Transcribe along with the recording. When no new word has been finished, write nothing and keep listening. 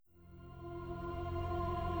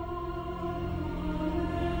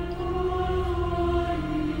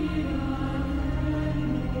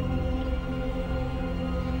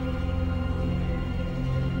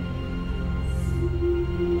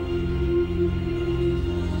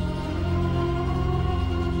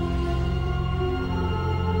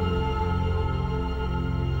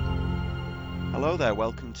Hello there,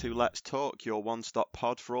 welcome to Let's Talk, your one-stop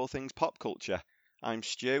pod for all things pop culture. I'm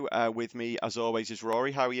Stu, with me as always is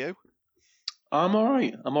Rory. How are you? I'm all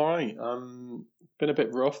right. Been a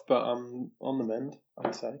bit rough, but I'm on the mend,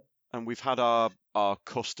 I'd say. And we've had our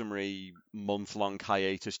customary month-long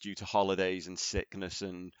hiatus due to holidays and sickness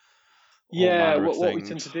and all Yeah, manner of what we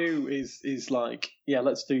tend things. to do is like,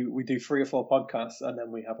 we do 3 or 4 podcasts and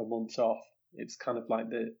then we have a month off. It's kind of like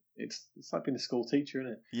it's like being a school teacher,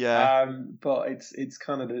 isn't it? Yeah, But it's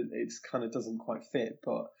kind of doesn't quite fit.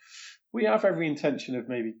 But we have every intention of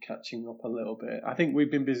maybe catching up a little bit. I think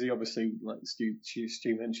we've been busy, obviously, like Stu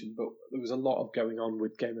mentioned, but there was a lot of going on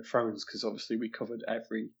with Game of Thrones because obviously we covered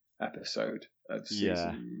every episode of yeah,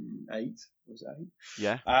 season 8. Was it 8?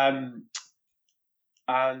 yeah.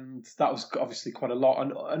 And that was obviously quite a lot.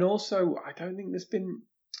 And also, I don't think there's been.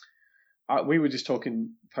 We were just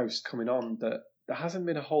talking post coming on that there hasn't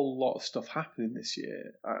been a whole lot of stuff happening this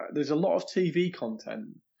year. There's a lot of TV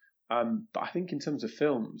content, but I think in terms of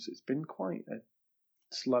films, it's been quite a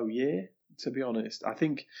slow year, to be honest. I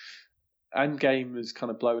think Endgame has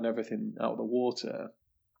kind of blown everything out of the water,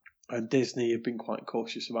 and Disney have been quite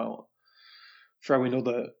cautious about throwing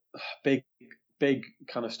other big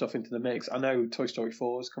kind of stuff into the mix. I know Toy Story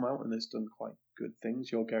 4 has come out and has done quite good things.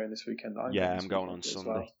 You're going this weekend. Yeah, I'm going on Sunday.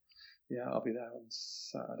 Well. Yeah, I'll be there on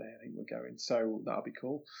Saturday. I think we're going, so that'll be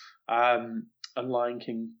cool. And Lion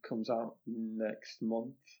King comes out next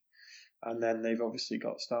month, and then they've obviously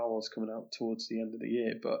got Star Wars coming out towards the end of the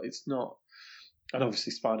year, but it's not. And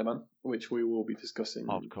obviously Spider-Man, which we will be discussing,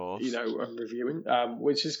 Of course. and reviewing,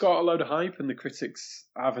 which has got a load of hype, and the critics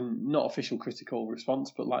haven't, not official critical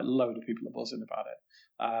response, but like a load of people are buzzing about it.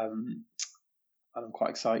 And I'm quite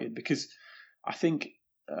excited because I think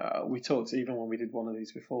we talked even when we did one of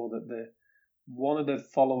these before that one of the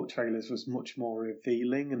follow-up trailers was much more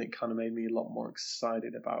revealing, and it kind of made me a lot more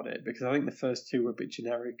excited about it because I think the first 2 were a bit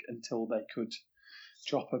generic until they could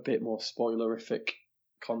drop a bit more spoilerific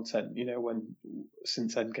content.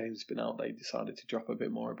 Since Endgame's been out, they decided to drop a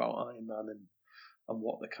bit more about Iron Man and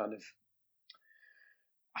what the kind of.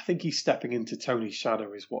 I think he's stepping into Tony's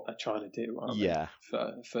shadow is what they're trying to do, aren't Yeah.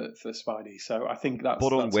 they? For Spidey. So I think that's.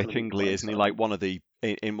 But That's unwittingly, isn't he? Like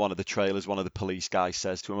in one of the trailers, one of the police guys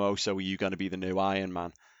says to him, "Oh, so are you going to be the new Iron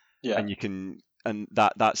Man?" Yeah. And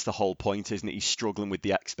that's the whole point, isn't it? He's struggling with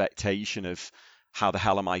the expectation of how the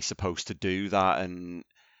hell am I supposed to do that? And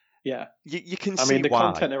yeah, you can I see mean, the why.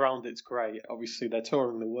 content around it's great. Obviously, they're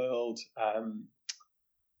touring the world.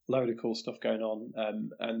 Load of cool stuff going on.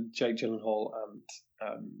 And Jake Gyllenhaal and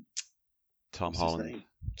Tom what's Holland. his name?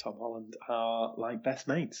 Tom Holland are like best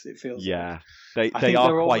mates. It feels. Yeah, like. they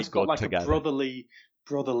are quite almost good got like together. A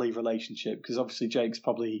brotherly relationship because obviously Jake's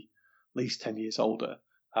probably at least 10 years older.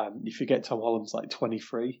 You forget Tom Holland's like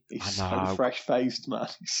 23. He's so fresh-faced, man.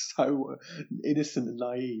 He's so innocent and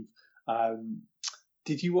naive.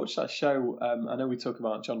 Did you watch that show? I know we talk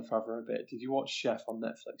about Jon Favreau a bit. Did you watch Chef on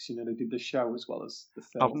Netflix? They did the show as well as the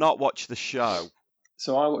film. I've not watched the show.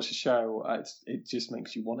 So I watched the show. It just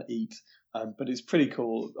makes you want to eat. But it's pretty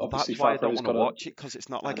cool. Obviously, that's why Favreau's I don't want to watch it because it's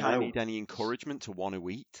not like I need any encouragement to want to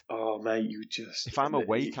eat. Oh, mate, you just. If I'm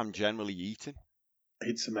awake, I'm generally eating.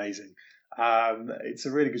 It's amazing. It's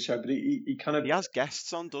a really good show, but he kind of. He has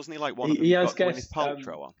guests on, doesn't he? Like one of them. He has guests.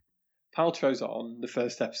 Paltrow on. Paltrow's on the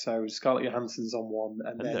first episode. Scarlett Johansson's on one,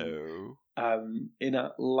 and then in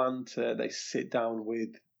Atlanta they sit down with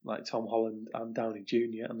like Tom Holland and Downey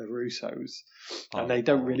Jr. and the Russos, and they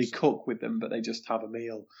don't really cook with them, but they just have a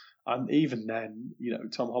meal. And even then,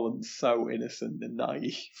 Tom Holland's so innocent and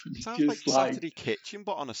naive. It sounds like Saturday Kitchen,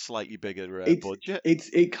 but on a slightly bigger budget.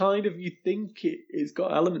 It kind of, you think it's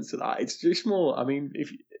got elements of that. It's just more. I mean,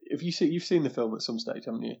 if you've seen the film at some stage,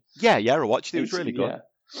 haven't you? Yeah, I watched it. It was really good. Yeah.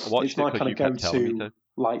 It's my kind of go-to,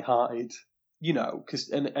 light-hearted, because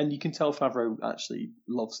and you can tell Favreau actually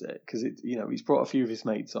loves it because he's brought a few of his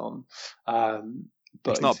mates on.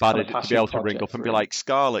 But it's not bad to be able to ring up and be like,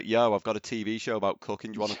 Scarlett, I've got a TV show about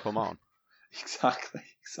cooking. Do you want to come on? Exactly.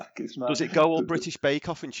 Does it go all British Bake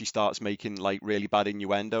Off and she starts making like really bad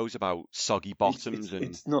innuendos about soggy bottoms and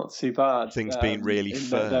it's not too bad things being really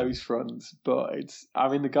firm? Those fronts, but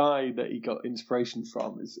the guy that he got inspiration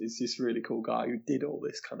from is this really cool guy who did all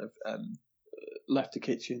this kind of left a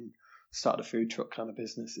kitchen, started a food truck kind of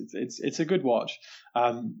business. It's a good watch,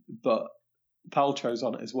 but Paltrow's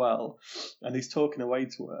on it as well, and he's talking away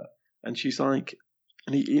to her, and she's like.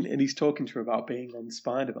 And he's talking to her about being on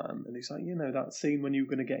Spider-Man, and he's like, that scene when you were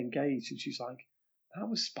going to get engaged, and she's like, that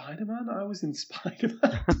was Spider-Man? I was in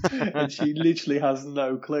Spider-Man? And she literally has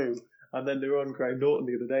no clue. And then they were on Graham Norton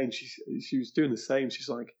the other day, and she was doing the same. She's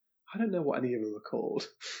like, I don't know what any of them are called.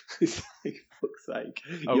 It's like, fuck's sake,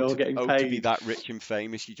 Oh, you're getting to be paid. that rich and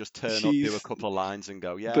famous, you just turn up, do a couple of lines, and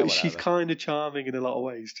go, yeah, But she's whatever. kind of charming in a lot of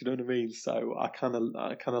ways. Do you know what I mean? So I kind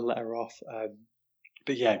of let her off.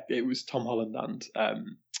 But yeah, it was Tom Holland and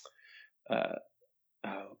uh,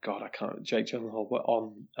 oh god, I can't. Jake Gyllenhaal were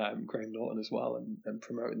on Graham Norton as well and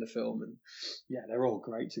promoting the film, and yeah, they're all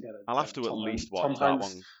great together. I'll have to at Tom least Tom watch that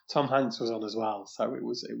Hanks, one. Tom Hanks was on as well, so it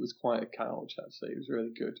was quite a couch actually. It was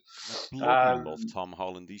really good. Bloody love Tom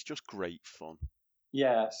Holland. He's just great fun.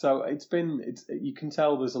 Yeah, so it's you can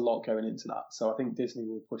tell there's a lot going into that. So I think Disney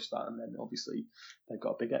will push that, and then obviously they've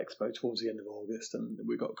got a big expo towards the end of August, and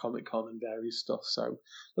we've got Comic Con and various stuff. So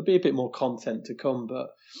there'll be a bit more content to come, but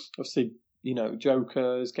obviously, you know,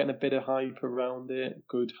 Joker's getting a bit of hype around it.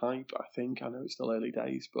 Good hype, I think. I know it's still early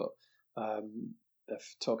days, but they're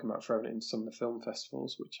talking about throwing it in some of the film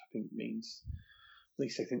festivals, which I think means at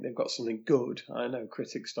least they think they've got something good. I know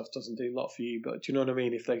critic stuff doesn't do a lot for you, but do you know what I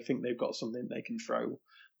mean? If they think they've got something they can throw,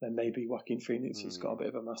 then maybe Joaquin Phoenix has got a bit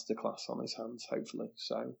of a masterclass on his hands, hopefully.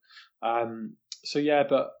 So yeah,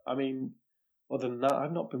 but I mean, other than that,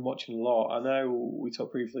 I've not been watching a lot. I know we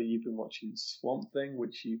talked briefly. You've been watching Swamp Thing,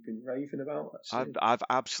 which you've been raving about. Actually, I've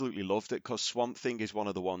absolutely loved it because Swamp Thing is one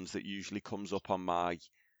of the ones that usually comes up on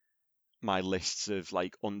my lists of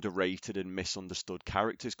like underrated and misunderstood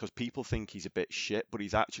characters because people think he's a bit shit, but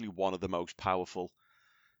he's actually one of the most powerful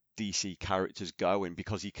DC characters going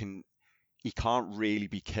because he can't really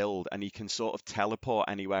be killed and he can sort of teleport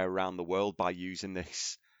anywhere around the world by using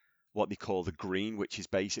this what they call the green, which is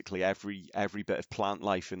basically every bit of plant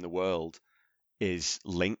life in the world is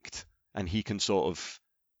linked, and he can sort of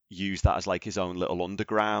use that as like his own little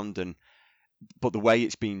underground. But the way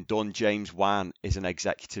it's been done, James Wan is an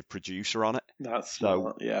executive producer on it. That's so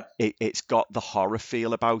smart, yeah. It's got the horror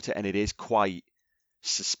feel about it, and it is quite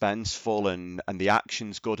suspenseful, and the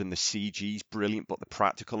action's good, and the CG's brilliant, but the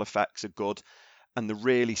practical effects are good. And the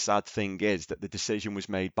really sad thing is that the decision was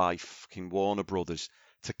made by fucking Warner Brothers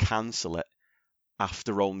to cancel it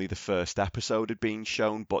after only the first episode had been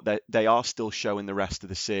shown, but they are still showing the rest of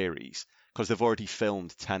the series because they've already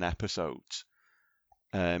filmed 10 episodes.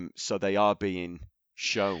 So they are being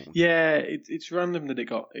shown. Yeah, it's random that it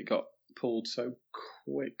got pulled so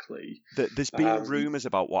quickly. There's been rumours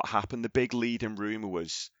about what happened. The big leading rumour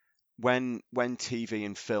was when TV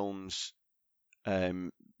and films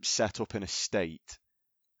set up in a state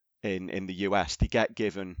in the US, they get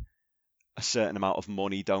given a certain amount of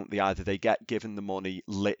money, don't they? Either they get given the money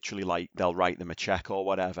literally, like they'll write them a check or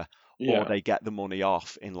whatever, or they get the money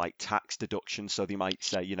off in like tax deductions. So they might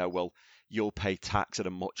say, you know, well, you'll pay tax at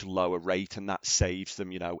a much lower rate, and that saves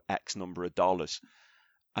them, you know, X number of dollars.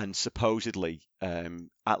 And supposedly,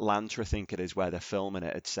 Atlanta, I think it is, where they're filming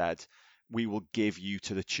it, had said, we will give you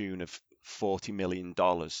to the tune of $40 million.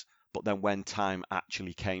 But then when time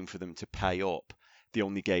actually came for them to pay up, they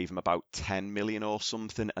only gave them about 10 million or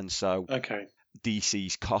something. And so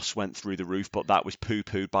DC's costs went through the roof, but that was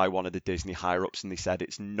poo-pooed by one of the Disney higher-ups, and they said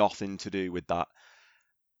it's nothing to do with that.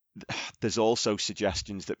 There's also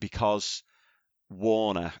suggestions that because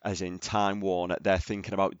Warner, as in Time Warner, they're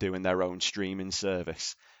thinking about doing their own streaming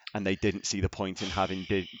service, and they didn't see the point in having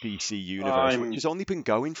DC Universe, which has only been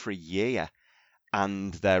going for a year,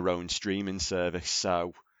 and their own streaming service.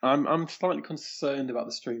 So I'm slightly concerned about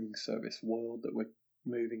the streaming service world that we're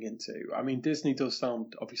moving into. I mean, Disney does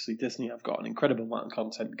sound, obviously Disney have got an incredible amount of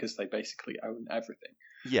content because they basically own everything.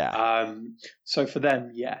 Yeah. So for them,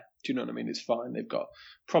 yeah, do you know what I mean? It's fine. They've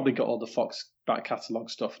probably got all the Fox back catalogue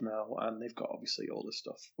stuff now, and they've got obviously all the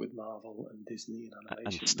stuff with Marvel and Disney and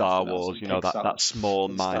animation and Star Wars, you know, that small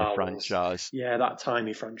minor franchise. Yeah, that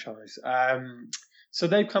tiny franchise. So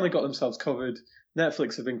they've kind of got themselves covered.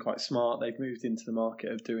 Netflix have been quite smart. They've moved into the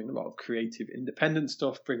market of doing a lot of creative independent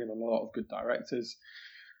stuff, bringing a lot of good directors.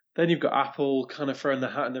 Then you've got Apple kind of throwing their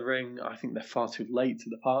hat in the ring. I think they're far too late to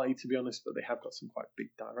the party, to be honest, but they have got some quite big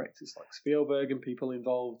directors like Spielberg and people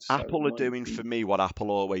involved. So Apple are doing for me what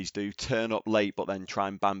Apple always do, turn up late but then try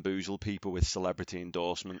and bamboozle people with celebrity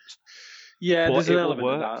endorsements. Yeah, but there's an element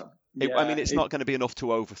of that. Yeah, I mean, it's not going to be enough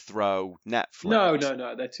to overthrow Netflix. No,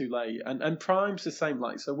 they're too late. And Prime's the same.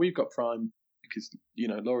 Like, so we've got Prime because, you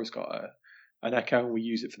know, Laura's got an Echo and we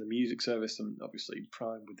use it for the music service, and obviously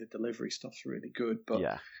Prime with the delivery stuff's really good.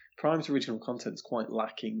 But Prime's original content's quite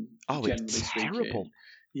lacking. Oh, it's terrible. Speaking.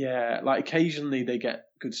 Yeah, like occasionally they get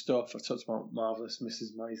good stuff. I've talked about Marvelous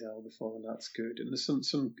Mrs. Maisel before, and that's good. And there's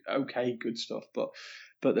some okay good stuff, but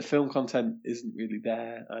the film content isn't really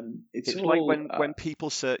there. And it's all, like when people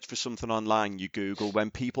search for something online, you Google.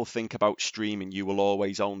 When people think about streaming, you will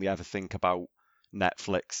always only ever think about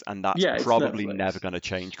Netflix, and that's Yeah, it's probably Netflix. never going to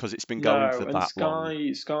change because it's been going No, for and that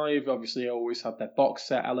long. Sky have obviously always had their box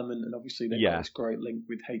set element, and obviously they've got Yeah, this great link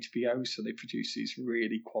with HBO, so they produce these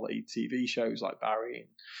really quality TV shows like Barry and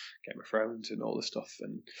Game of Thrones and all the stuff,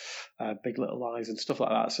 and Big Little Lies and stuff like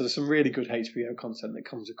that. So there's some really good HBO content that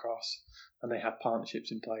comes across, and they have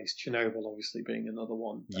partnerships in place. Chernobyl obviously being another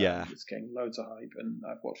one yeah, that's getting loads of hype, and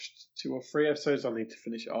I've watched 2 or 3 episodes. I need to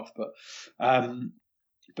finish it off, but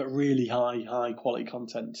really high quality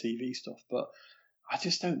content TV stuff. But I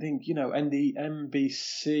just don't think, and the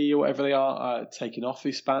NBC or whatever they are taking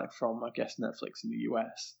Office back from, I guess, Netflix in the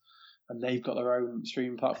US, and they've got their own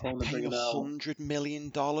streaming platform. They're paid bringing out. $100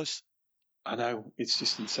 million. I know, it's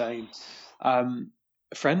just insane.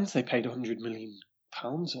 Friends, they paid £100 million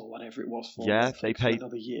or whatever it was for Yeah, they Netflix for paid.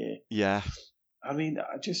 another year. Yeah, I mean,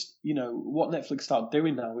 I just, what Netflix start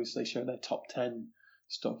doing now is they show their top 10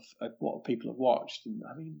 stuff of what people have watched, and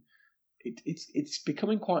I mean, it's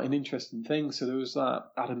becoming quite an interesting thing. So there was that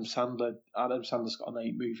Adam Sandler. Adam Sandler's got an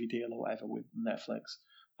 8 movie deal or whatever with Netflix,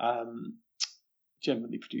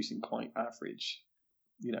 generally producing quite average,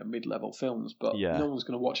 mid-level films. But yeah, no one's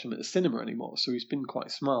going to watch them at the cinema anymore. So he's been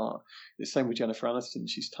quite smart. The same with Jennifer Aniston.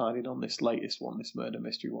 She's tied in on this latest one, this murder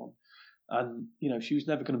mystery one. And she was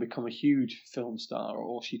never going to become a huge film star,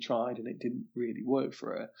 or she tried and it didn't really work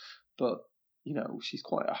for her. But she's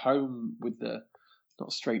quite at home with the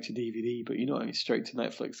not straight to DVD, but straight to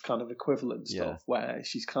Netflix kind of equivalent yeah. stuff, where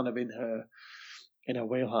she's kind of in her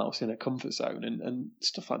wheelhouse, in her comfort zone, and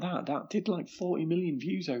stuff like that. That did like 40 million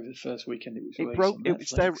views over the first weekend it was It released broke. on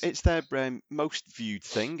It's their. Netflix. It's their most viewed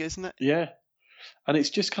thing, isn't it? Yeah, and it's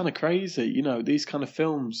just kind of crazy, these kind of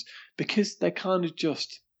films, because they're kind of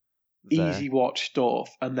just There. easy watch stuff,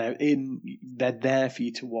 and they're there for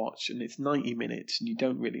you to watch, and it's 90 minutes, and you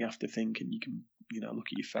don't really have to think, and you can look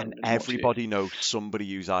at your phone And and watch it. everybody knows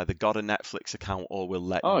somebody who's either got a Netflix account or will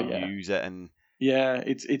let Oh, you yeah. use it, and Yeah,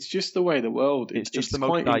 it's just the way of the world. it's just It's the most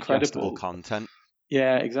quite digestible incredible. content.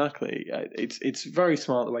 Yeah, exactly. It's very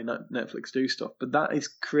smart the way Netflix do stuff, but that is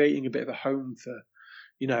creating a bit of a home for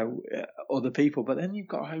other people. But then you've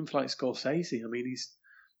got a home for like Scorsese. I mean,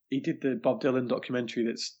 he did the Bob Dylan documentary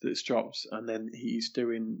that's dropped, and then he's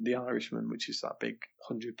doing The Irishman, which is that big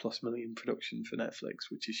 100+ million production for Netflix,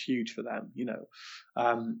 which is huge for them,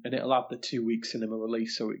 and it'll have the 2-week cinema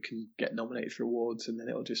release, so it can get nominated for awards, and then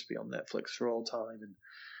it'll just be on Netflix for all time. And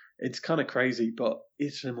it's kind of crazy, but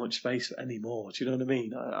it's so much space anymore. Do you know what I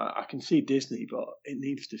mean? I can see Disney, but it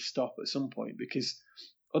needs to stop at some point, because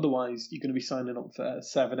otherwise you're going to be signing up for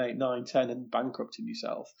 7, 8, 9, 10 and bankrupting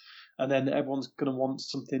yourself. And then everyone's going to want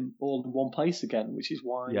something all in one place again, which is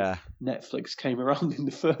why Yeah. Netflix came around in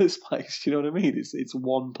the first place. Do you know what I mean? It's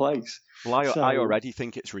one place. Well, I So- already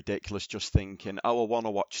think it's ridiculous just thinking, oh, I want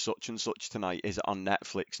to watch such and such tonight. Is it on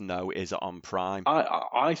Netflix? No. Is it on Prime?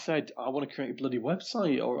 I said I want to create a bloody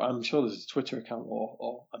website, or I'm sure there's a Twitter account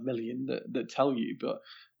or a million that tell you, but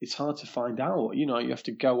it's hard to find out. You have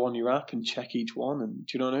to go on your app and check each one, and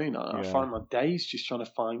do you know what I mean? I Yeah. find my days just trying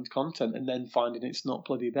to find content and then finding it's not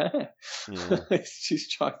bloody there. Yeah. It's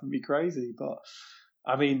just driving me crazy. But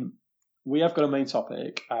I mean, we have got a main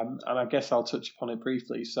topic, and I guess I'll touch upon it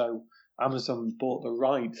briefly. So Amazon bought the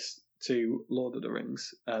rights to Lord of the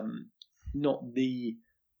Rings, not the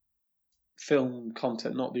film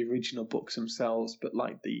content, not the original books themselves, but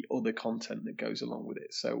like the other content that goes along with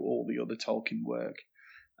it. So all the other Tolkien work.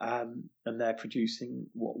 And they're producing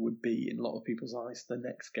what would be, in a lot of people's eyes, the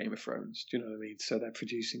next Game of Thrones. Do you know what I mean? So they're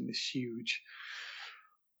producing this huge.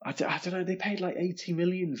 I don't know. They paid like 80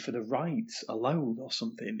 million for the rights alone or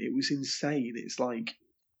something. It was insane. It's like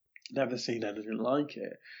never seen anything like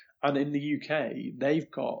it. And in the UK, they've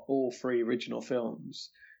got all 3 original films,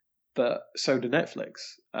 but so do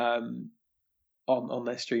Netflix on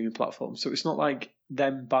their streaming platform. So it's not like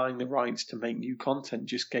them buying the rights to make new content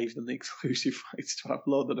just gave them the exclusive rights to have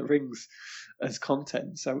Lord of the Rings as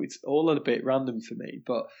content. So it's all a bit random for me,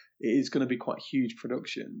 but it is going to be quite a huge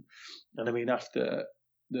production. And I mean, after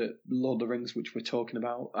the Lord of the Rings, which we're talking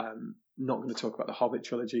about, not going to talk about the Hobbit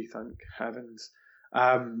trilogy, thank heavens.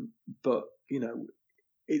 But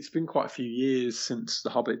it's been quite a few years since the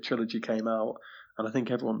Hobbit trilogy came out, and I think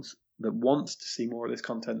everyone that wants to see more of this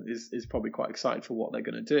content is probably quite excited for what they're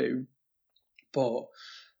going to do. But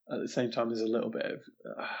at the same time, there's a little bit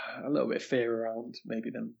of fear around maybe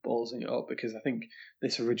them ballsing it up, because I think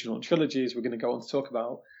this original trilogy, as we're going to go on to talk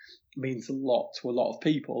about, means a lot to a lot of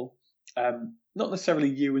people. Not necessarily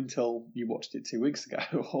you until you watched it 2 weeks ago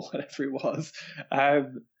or whatever it was,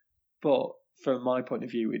 but from my point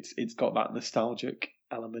of view, it's got that nostalgic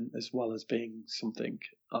element as well as being something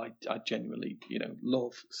I genuinely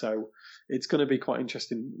love. So it's going to be quite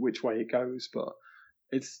interesting which way it goes. But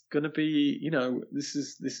it's going to be, this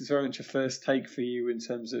is very much a first take for you in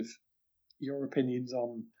terms of your opinions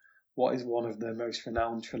on what is one of the most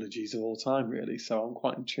renowned trilogies of all time, really. So I'm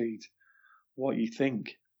quite intrigued what you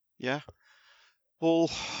think. Yeah. Well,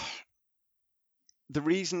 the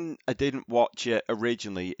reason I didn't watch it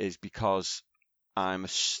originally is because I'm a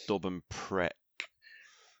stubborn prick.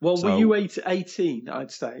 Well, So, were you 18,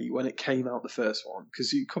 I'd say, when it came out, the first one?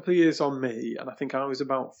 Because a couple of years on me, and I think I was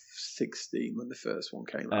about 16 when the first one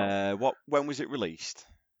came out. when was it released?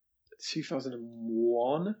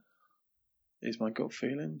 2001 is my gut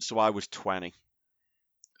feeling. So I was 20.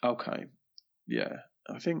 Okay. Yeah.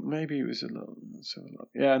 I think maybe it was a little.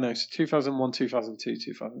 Yeah, no, so 2001, 2002,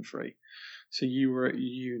 2003. So you were at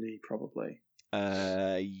uni, probably.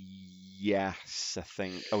 Yes, I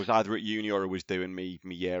think I was either at uni or I was doing me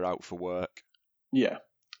year out for work. Yeah.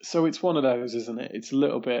 So it's one of those, isn't it? It's a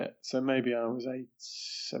little bit. So maybe I was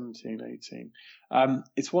 17, 18.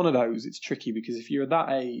 It's one of those. It's tricky because if you're that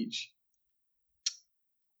age,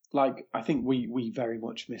 like, I think we very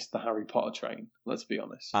much missed the Harry Potter train. Let's be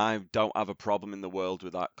honest. I don't have a problem in the world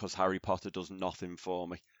with that because Harry Potter does nothing for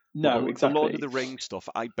me. No, But exactly. The Lord of the Rings stuff,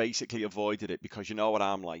 I basically avoided it because you know what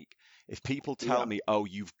I'm like. If people tell me, "Oh,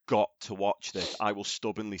 you've got to watch this," I will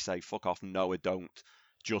stubbornly say, "Fuck off, no, I don't,"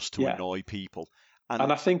 just to annoy people.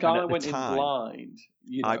 And I think I went in blind,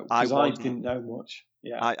 because I didn't know much.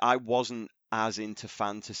 Yeah, I wasn't as into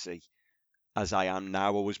fantasy as I am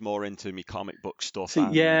now. I was more into me comic book stuff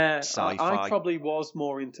and sci-fi. I probably was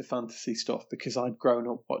more into fantasy stuff because I'd grown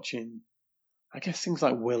up watching, I guess, things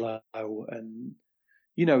like Willow and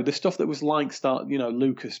the stuff that was like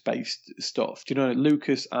Lucas-based stuff. Do you know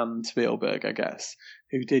Lucas and Spielberg, I guess,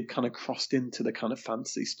 who did kind of crossed into the kind of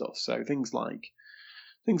fantasy stuff. So things like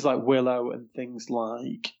Willow and things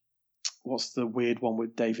like, what's the weird one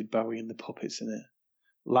with David Bowie and the puppets in it?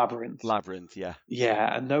 Labyrinth, yeah.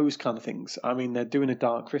 Yeah, and those kind of things. I mean, they're doing a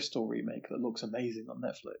Dark Crystal remake that looks amazing on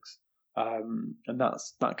Netflix. And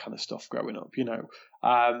that's that kind of stuff growing up,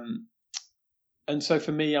 and so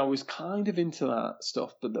for me, I was kind of into that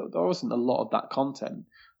stuff, but there wasn't a lot of that content.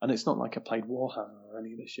 And it's not like I played Warhammer or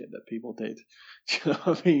any of the shit that people did. Do you know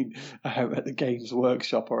what I mean? At the Games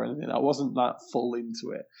Workshop or anything. I wasn't that full into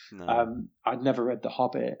it. No. I'd never read The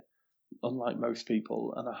Hobbit, unlike most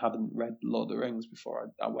people, and I hadn't read Lord of the Rings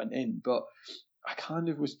before I went in. But I kind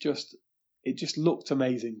of was it just looked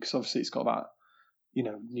amazing because obviously it's got that,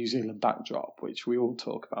 New Zealand backdrop, which we all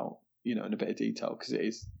talk about, in a bit of detail because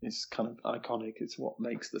it's kind of iconic. It's what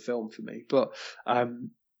makes the film for me. But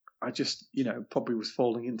I just, probably was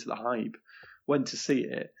falling into the hype, went to see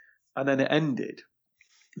it, and then it ended,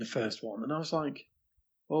 the first one, and I was like,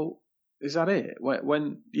 well, is that it?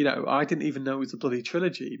 When I didn't even know it was a bloody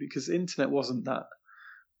trilogy because the internet wasn't that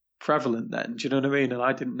prevalent then. Do you know what I mean? And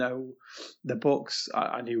I didn't know the books.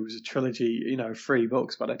 I knew it was a trilogy, 3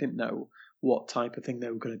 books, but I didn't know what type of thing they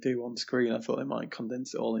were going to do on screen. I thought they might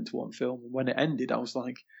condense it all into one film. And when it ended, I was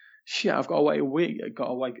like, shit, I've got to wait a week. I've got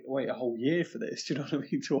to wait a whole year for this. Do you know what I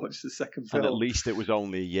mean? To watch the second film. And at least it was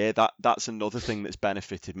only a year. That's another thing that's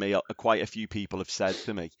benefited me. Quite a few people have said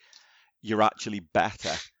to me, you're actually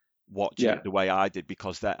better watching it the way I did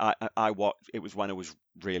because I watched it was when I was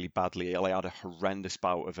really badly ill. I had a horrendous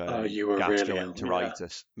bout of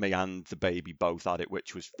gastroenteritis. Me and the baby both had it,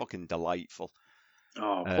 which was fucking delightful.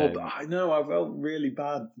 Oh, I know. I felt really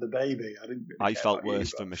bad for the baby. I felt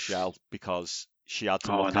worse for Michelle because she had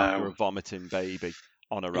to look after a vomiting baby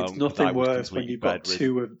on her own. It's nothing worse when you've got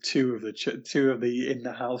two of the in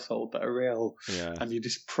the household that are ill, and you're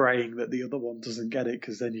just praying that the other one doesn't get it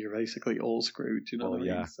because then you're basically all screwed. You know what I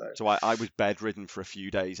mean? So I was bedridden for a few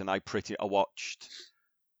days, and I watched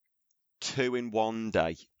 2 in one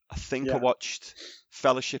day. I think I watched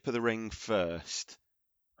Fellowship of the Ring first.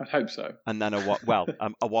 I hope so. And then I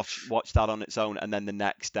watched that on its own, and then the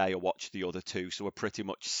next day I watched the other 2. So I pretty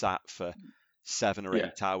much sat for 7 or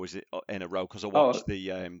 8 hours in a row because I watched the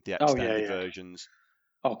extended versions.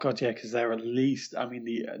 Oh god, yeah, because they're at least. I mean,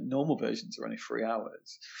 the normal versions are only 3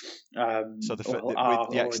 hours. So with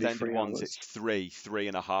the extended ones, it's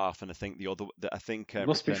 3.5, and I think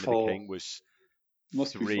Must be 4. Return of the King was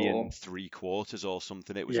 3 3/4 or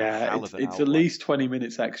something. It was a hell of an it's at least 20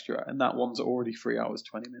 minutes extra, and that one's already 3 hours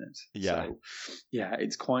 20 minutes. Yeah, so,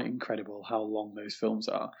 it's quite incredible how long those films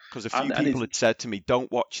are. Because a few people had said to me, "Don't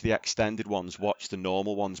watch the extended ones, watch the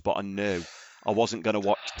normal ones." But I knew I wasn't going to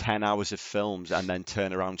watch 10 hours of films and then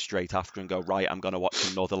turn around straight after and go, right, I'm going to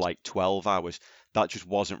watch another 12 hours. That just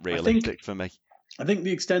wasn't realistic for me. I think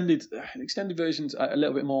the extended versions are a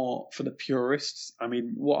little bit more for the purists. I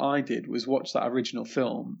mean, what I did was watch that original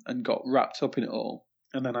film and got wrapped up in it all,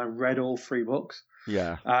 and then I read all 3 books.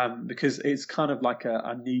 Yeah. because it's kind of like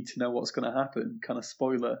I need to know what's going to happen kind of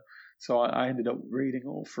spoiler. So I ended up reading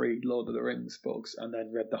all 3 Lord of the Rings books and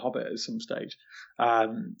then read The Hobbit at some stage. I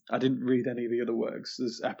didn't read any of the other works.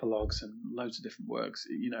 There's epilogues and loads of different works.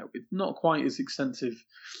 It's not quite as extensive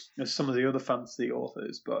as some of the other fantasy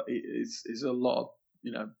authors, but it is a lot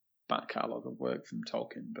of, back catalogue of work from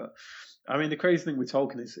Tolkien. But I mean, the crazy thing with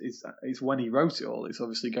Tolkien is when he wrote it all, it's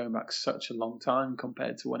obviously going back such a long time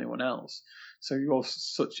compared to anyone else. So you're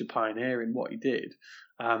such a pioneer in what he did.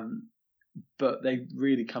 But they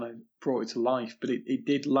really kind of brought it to life. But it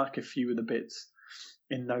did lack a few of the bits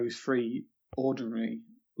in those 3 ordinary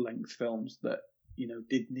length films that,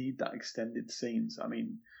 did need that extended scenes. I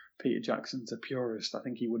mean, Peter Jackson's a purist. I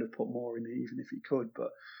think he would have put more in it even if he could,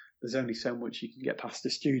 but there's only so much you can get past the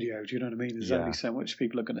studio. Do you know what I mean? There's only so much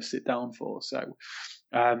people are going to sit down for. So,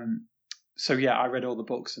 I read all the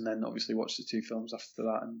books and then obviously watched the 2 films after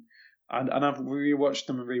that. And I've rewatched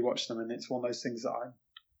them, and it's one of those things that I'm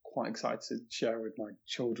quite excited to share with my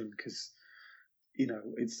children because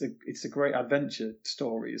it's a great adventure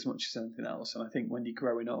story as much as anything else. And I think when you're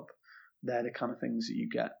growing up, they're the kind of things that you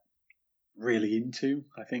get really into.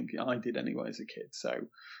 I think I did anyway as a kid. So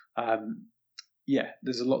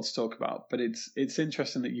there's a lot to talk about, but it's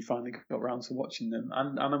interesting that you finally got around to watching them,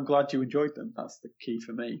 and I'm glad you enjoyed them. That's the key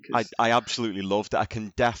for me. I absolutely loved it. I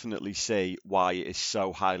can definitely see why it is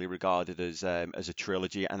so highly regarded as a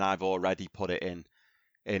trilogy, and I've already put it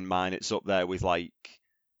in mine. It's up there with like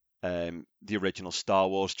the original Star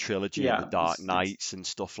Wars trilogy and the Dark Knights and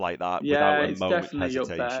stuff like that. Yeah, without a it's moment definitely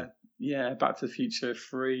hesitation. up there. Yeah, Back to the Future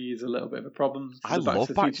 3 is a little bit of a problem. I love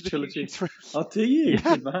Back to the Future 3. Oh, do you? Yeah.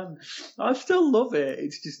 Good man. I still love it.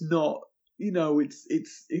 It's just not,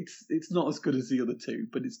 it's not as good as the other 2,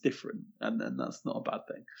 but it's different, and that's not a bad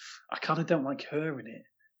thing. I kind of don't like her in it.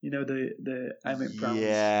 The Emmett Brown.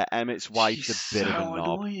 Yeah, Emmett's wife's a bit of a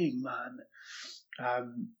knob. Annoying,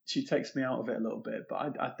 man. She takes me out of it a little bit, but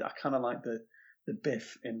I kind of like the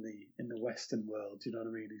Biff in the Western world. You know what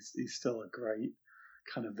I mean? He's still a great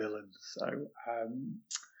kind of villain. So,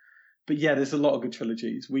 but yeah, there's a lot of good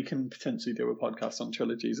trilogies. We can potentially do a podcast on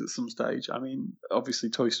trilogies at some stage. I mean, obviously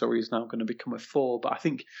Toy Story is now going to become a 4, but I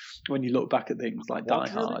think when you look back at things like Die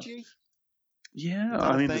Hard, yeah,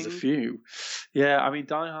 I mean, there's a few. Yeah, I mean,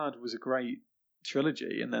 Die Hard was a great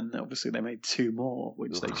trilogy, and then obviously they made 2 more,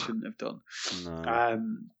 which they shouldn't have done. No.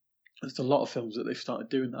 There's a lot of films that they've started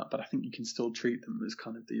doing that, but I think you can still treat them as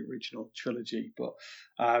kind of the original trilogy. But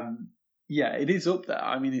it is up there.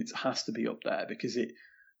 I mean, it has to be up there because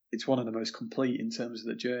it's one of the most complete in terms of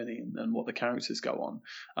the journey and what the characters go on.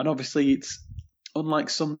 And obviously, it's unlike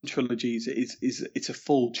some trilogies. It's a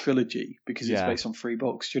full trilogy because it's based on 3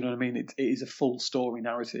 books. Do you know what I mean? It is a full story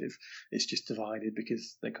narrative. It's just divided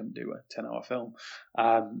because they couldn't do a 10-hour film.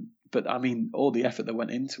 But I mean, all the effort that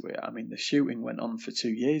went into it. I mean, the shooting went on for 2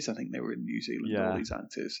 years. I think they were in New Zealand, all these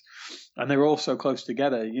actors, and they were all so close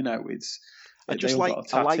together. I just got a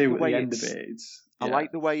tattoo at the end of it. I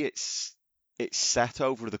like the way it's set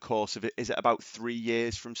over the course of it. Is it about 3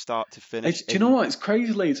 years from start to finish? Do you know what? It's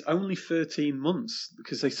crazily. It's only 13 months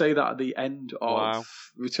because they say that at the end of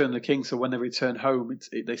Return of the King. So when they return home,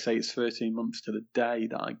 they say it's 13 months to the day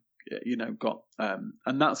that I got,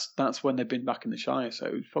 and that's when they've been back in the Shire. So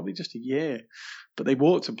it was probably just a year, but they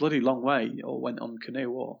walked a bloody long way, or went on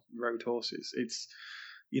canoe or rode horses. It's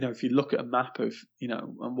if you look at a map of,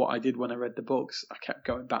 and what I did when I read the books, I kept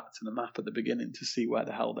going back to the map at the beginning to see where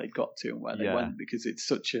the hell they got to and where they went, because it's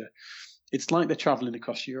like they're traveling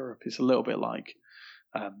across Europe. It's a little bit like,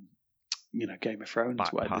 Game of Thrones,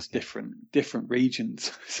 where there's different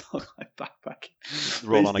regions. It's not like backpacking.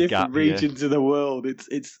 Roll on a gap, different regions of the world.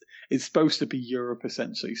 It's supposed to be Europe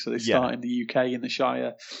essentially. So they start in the UK in the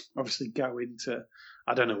Shire, obviously go into,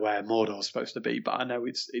 I don't know where Mordor's supposed to be, but I know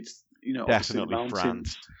it's definitely the mountains.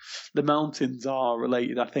 France. The mountains are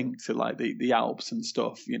related, I think, to like the Alps and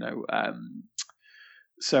stuff.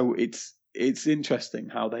 So it's interesting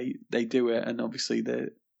how they do it, and obviously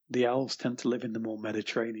the elves tend to live in the more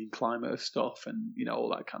Mediterranean climate of stuff, and all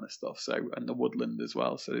that kind of stuff. So, and the woodland as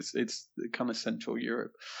well. So it's kind of Central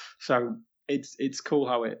Europe. So it's cool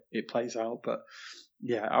how it plays out. But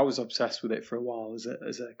yeah, I was obsessed with it for a while as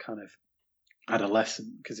a kind of adolescent,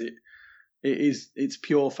 because it's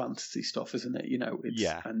pure fantasy stuff, isn't it?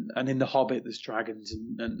 And in The Hobbit there's dragons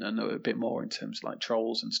and a bit more in terms of like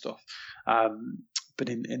trolls and stuff. But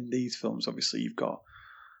in these films, obviously you've got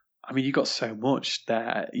so much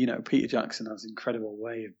there. Peter Jackson has an incredible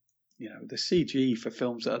way of, the CG for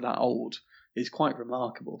films that are that old is quite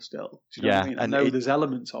remarkable still. Do you know what I mean? I know there's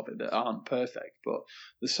elements of it that aren't perfect, but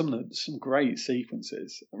there's some great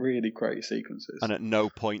sequences, really great sequences. And at no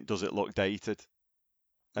point does it look dated.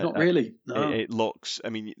 Not really. No. It looks. I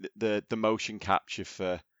mean, the motion capture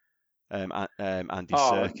for Andy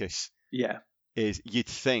Oh, Serkis yeah. is, you'd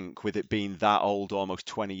think with it being that old, almost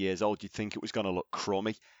 20 years old, you'd think it was going to look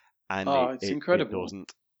crummy, and Oh, it's it incredible.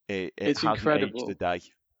 doesn't. It It's hasn't aged a incredible. day.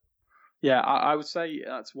 Yeah, I would say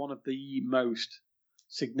that's one of the most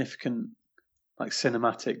significant like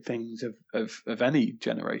cinematic things of any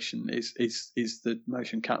generation is the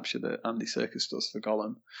motion capture that Andy Serkis does for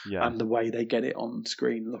Gollum, Yeah, and the way they get it on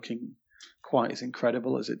screen looking quite as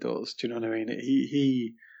incredible as it does. Do you know what I mean?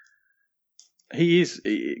 He is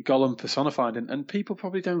Gollum personified, and people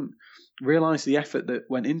probably don't realize the effort that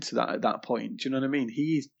went into that at that point. Do you know what I mean?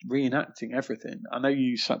 He's reenacting everything. I know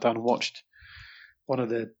you sat down and watched one of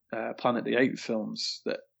the Planet of the Apes films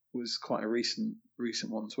that was quite a recent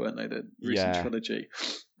ones, weren't they? The recent yeah, trilogy,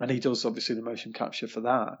 and he does obviously the motion capture for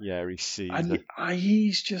that. yeah. He sees And it.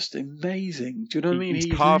 he's just amazing. Do you know what I mean? He's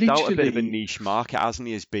He's carved out a bit of a literally niche market, hasn't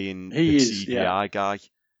he, as being the he is CGI guy.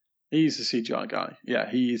 he's the CGI guy. Yeah,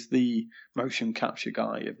 he is the motion capture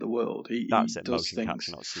guy of the world. He That's it, does motion things.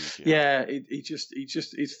 capture, not CGI. Yeah, he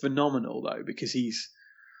just is phenomenal though, because he's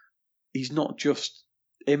not just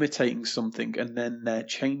imitating something and then they're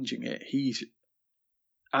changing it. He's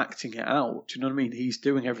acting it out. Do you know what I mean? He's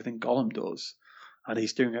doing everything Gollum does, and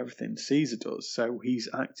he's doing everything Caesar does. So he's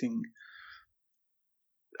acting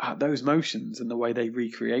at those motions and the way they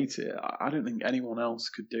recreate it. I don't think anyone else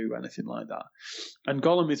could do anything like that. And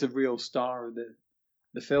Gollum is a real star of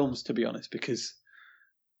the films, to be honest, because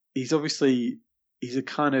he's a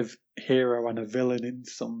kind of hero and a villain in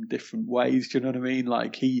some different ways. Do you know what I mean?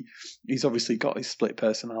 Like he's obviously got his split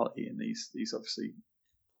personality, and he's obviously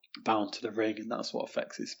bound to the ring, and that's what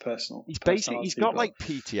affects his personal. He's got like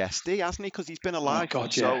PTSD, hasn't he? Because he's been alive for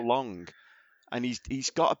so long, and he's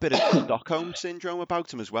got a bit of Stockholm syndrome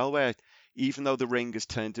about him as well, where even though the ring has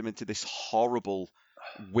turned him into this horrible,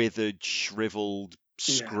 withered, shriveled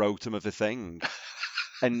scrotum of a thing,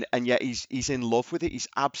 and yet he's in love with it. He's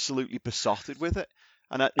absolutely besotted with it.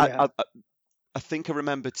 And I think I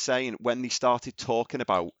remembered saying when they started talking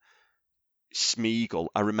about Smeagol,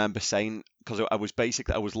 I remember saying, because I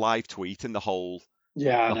was live tweeting the whole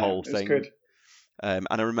thing. Good. And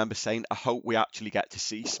I remember saying, I hope we actually get to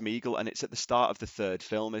see Smeagol, and it's at the start of the third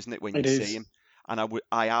film, isn't it, when you see him? And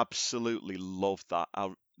I absolutely loved that.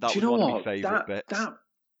 That was one of my favourite bits.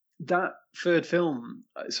 That third film,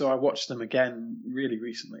 so I watched them again really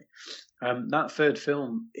recently. That third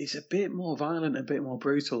film is a bit more violent, a bit more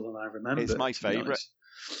brutal than I remember. It's my favourite.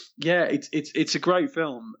 Yeah, it's a great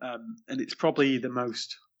film, and it's probably the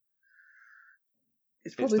most.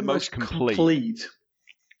 It's the most complete.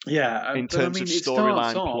 Yeah, in terms of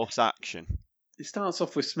storyline plus action. It starts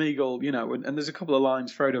off with Smeagol, and there's a couple of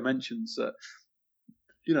lines Frodo mentions that,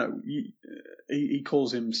 he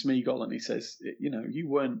calls him Smeagol, and he says, you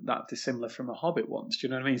weren't that dissimilar from a hobbit once. Do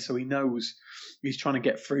you know what I mean? So he knows he's trying to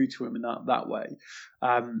get through to him in that way.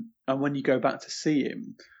 And when you go back to see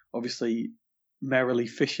him, obviously merrily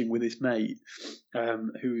fishing with his mate,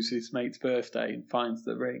 who's his mate's birthday, and finds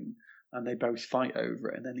the ring, and they both fight over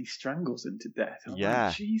it, and then he strangles him to death.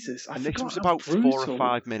 Like, Jesus, and this was about 4 or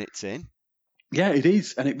 5 minutes in. Yeah, it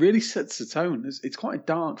is, and it really sets the tone. It's quite a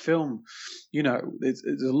dark film, There's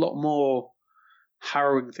a lot more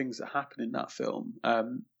harrowing things that happen in that film.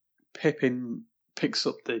 Pippin picks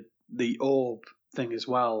up the orb thing as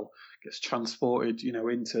well, gets transported,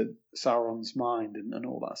 into Sauron's mind and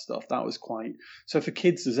all that stuff. That was quite... So for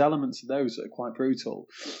kids, there's elements of those that are quite brutal.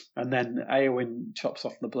 And then Eowyn chops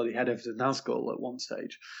off the bloody head of the Nazgul at one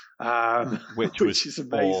stage, which is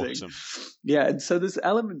amazing. Awesome. Yeah, and so there's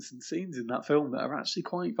elements and scenes in that film that are actually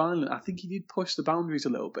quite violent. I think he did push the boundaries a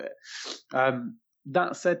little bit.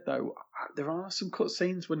 That said, though, there are some cut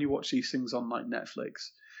scenes when you watch these things on like Netflix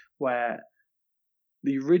where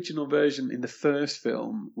the original version in the first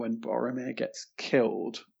film, when Boromir gets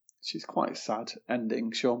killed, which is quite a sad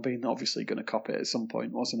ending. Sean Bean obviously going to cop it at some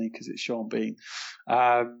point, wasn't he? Because it's Sean Bean.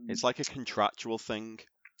 It's like a contractual thing.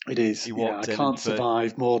 It is. I can't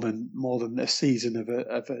survive more than a season of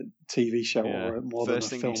a TV show or more than a film of a trilogy. First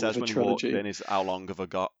thing he says when he walks in is, "How long have I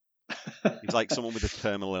got?" He's like someone with a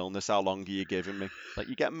terminal illness. How long are you giving me? Like,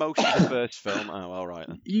 you get most of the first film. Oh, all right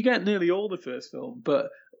then. You get nearly all the first film, but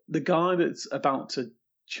the guy that's about to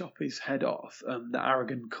chop his head off, the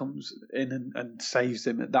Aragorn comes in and saves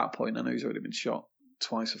him at that point. I know he's already been shot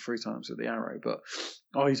twice or 3 times with the arrow, but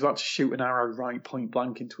he's about to shoot an arrow right point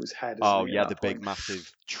blank into his head. The big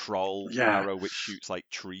massive troll arrow which shoots like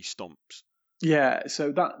tree stumps. Yeah,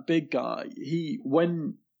 so that big guy,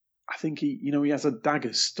 I think he has a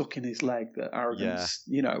dagger stuck in his leg that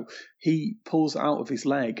Aragorn, he pulls out of his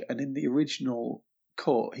leg, and in the original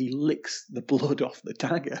cut, he licks the blood off the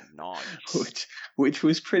dagger, Nice. which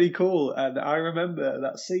was pretty cool. And I remember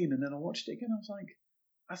that scene, and then I watched it again. I was like,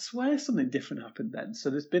 I swear something different happened then. So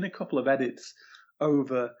there's been a couple of edits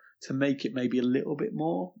over to make it maybe a little bit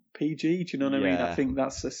more PG. Do you know what I mean? I think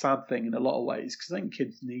that's a sad thing in a lot of ways, because I think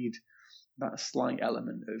kids need that slight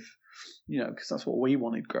element of, because that's what we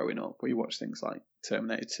wanted growing up. We watched things like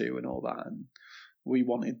Terminator 2 and all that, and we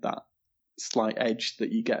wanted that slight edge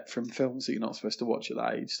that you get from films that you're not supposed to watch at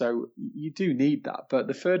that age. So you do need that. But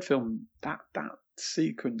the third film, that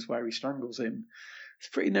sequence where he strangles him, it's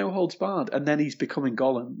pretty no holds barred. And then he's becoming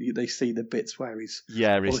Gollum. They see the bits where his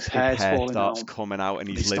hair starts coming out, and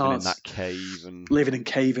he's living in that cave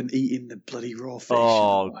and eating the bloody raw fish.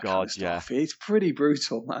 Oh God, kind of yeah, it's pretty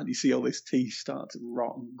brutal, man. You see all this teeth start to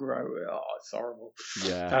rot and grow. Oh, it's horrible.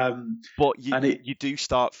 Yeah, but you do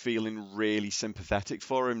start feeling really sympathetic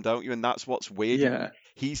for him, don't you? And that's what's weird. Yeah,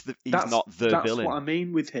 he's not the villain. That's what I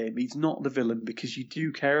mean with him. He's not the villain, because you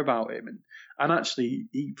do care about him, and actually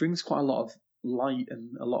he brings quite a lot of light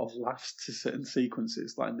and a lot of laughs to certain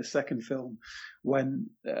sequences, like in the second film when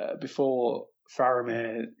before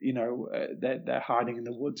Faramir, they're hiding in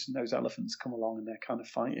the woods and those elephants come along and they're kind of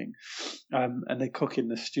fighting, and they're cooking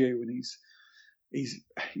the stew, and he's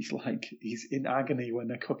in agony when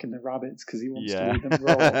they're cooking the rabbits because he wants to eat them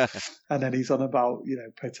raw, and then he's on about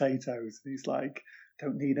potatoes, and he's like,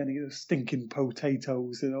 don't need any of the stinking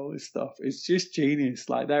potatoes and all this stuff. It's just genius.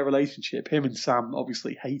 Like their relationship, him and Sam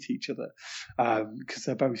obviously hate each other because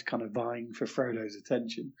they're both kind of vying for Frodo's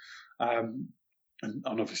attention. And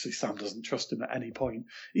obviously Sam doesn't trust him at any point.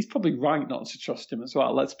 He's probably right not to trust him as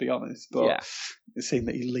well, let's be honest. But it seems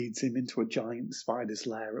that he leads him into a giant spider's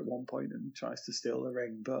lair at one point and tries to steal the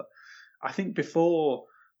ring. But I think before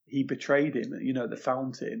he betrayed him, the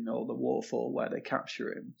fountain or the waterfall where they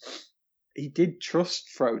capture him, he did trust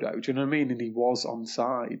Frodo, do you know what I mean? And he was on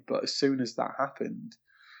side. But as soon as that happened,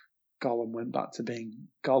 Gollum went back to being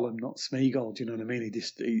Gollum, not Smeagol, do you know what I mean?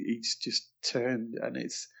 He's just turned, and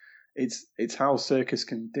it's how Serkis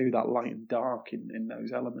can do that light and dark in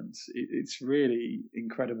those elements. It's really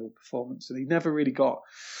incredible performance, and he never really got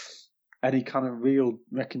any kind of real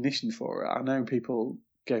recognition for it. I know people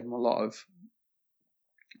gave him a lot of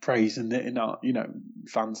praise, and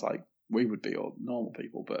fans like we would be, or normal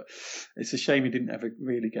people, but it's a shame he didn't ever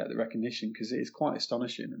really get the recognition, because it is quite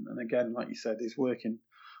astonishing. And again, like you said, his work in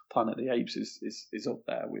Planet of the Apes is up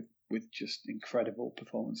there with just incredible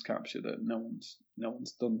performance capture that no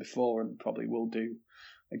one's done before, and probably will do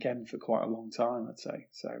again for quite a long time, I'd say.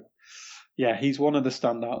 So yeah, he's one of the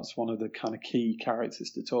standouts, one of the kind of key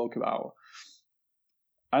characters to talk about.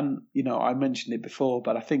 And I mentioned it before,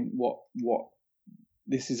 but I think what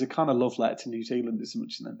this is a kind of love letter to New Zealand as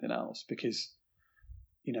much as anything else, because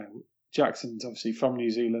Jackson's obviously from New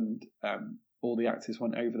Zealand. All the actors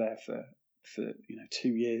went over there for 2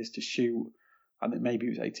 years to shoot. I think maybe it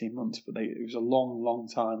was 18 months, but it was a long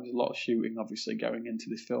time. There's a lot of shooting obviously going into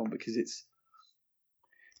this film, because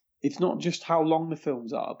it's not just how long the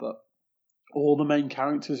films are, but all the main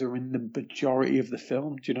characters are in the majority of the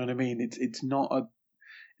film. Do you know what I mean?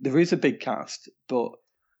 There is a big cast, but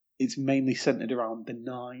it's mainly centered around the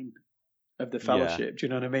 9 of the Fellowship. Do you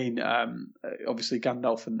know what I mean? Obviously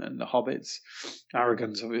Gandalf and the Hobbits,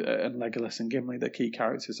 Aragorn and Legolas and Gimli, the key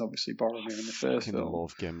characters. Obviously Boromir in the first film. I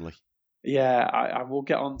love Gimli. Yeah, I will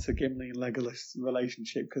get on to Gimli and Legolas'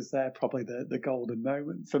 relationship, because they're probably the golden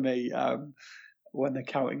moment for me. When they're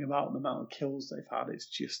counting about the amount of kills they've had, it's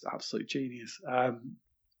just absolute genius.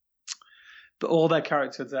 But all their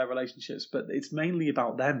characters, their relationships, but it's mainly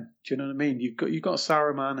about them. Do you know what I mean? You've got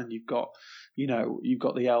Saruman, and you've got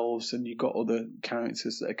the elves, and you've got other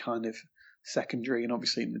characters that are kind of secondary. And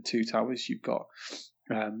obviously in the Two Towers, you've got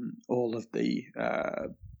all of the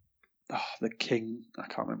king. I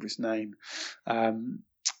can't remember his name,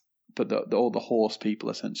 but all the horse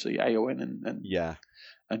people, essentially Eowyn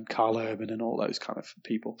and Karl Urban and all those kind of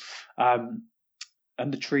people, and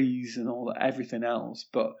the trees and all that, everything else,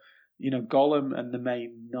 but. Gollum and the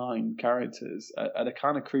main 9 characters are the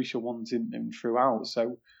kind of crucial ones in throughout.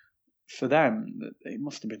 So for them, it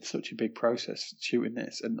must have been such a big process shooting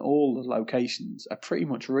this, and all the locations are pretty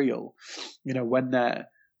much real. When they're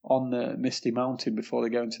on the Misty Mountain before they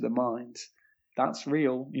go into the mines, that's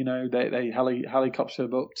real. They helicopter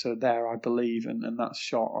up to there, I believe, and that's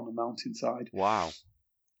shot on a mountainside. Wow.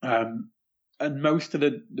 And most of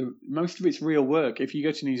it's real work. If you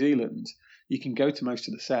go to New Zealand, you can go to most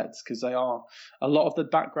of the sets, because a lot of the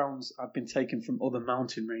backgrounds have been taken from other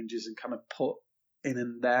mountain ranges and kind of put in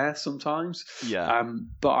and there sometimes. Yeah.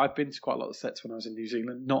 But I've been to quite a lot of sets when I was in New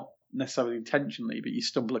Zealand, not necessarily intentionally, but you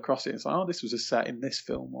stumble across it. It's like, oh, this was a set in this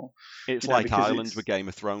film, or It's you know, like because Ireland with it's Game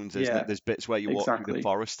of Thrones, isn't it? yeah, There's bits where you walk through the exactly,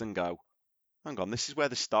 forest and go, hang on, this is where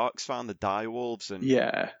the Starks found the direwolves, and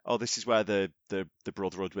yeah, oh, this is where the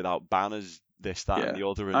Brotherhood without banners, this, that, and yeah. the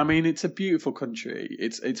other, I and mean, it's a beautiful country.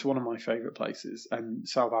 It's one of my favourite places, and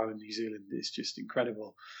South Island, New Zealand, is just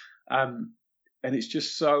incredible. Um, and it's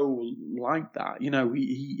just so like that. You know,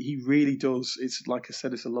 he really does. It's like I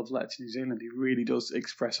said, it's a love letter to New Zealand. He really does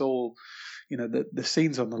express all, you know, the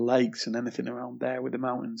scenes on the lakes and anything around there with the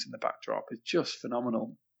mountains in the backdrop is just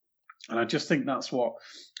phenomenal. And I just think that's what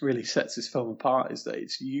really sets this film apart, is that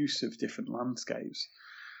its use of different landscapes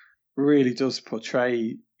really does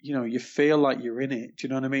portray. You know, you feel like you're in it. Do you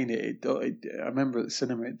know what I mean? I remember at the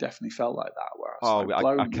cinema, it definitely felt like that. Where I was oh,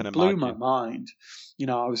 like I can it blew my imagine. mind. You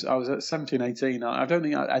know, I was at 17, 18. I don't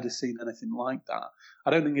think I'd ever seen anything like that. I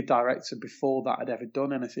don't think a director before that had ever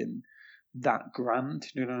done anything that grand.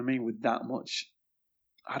 You know what I mean? With that much,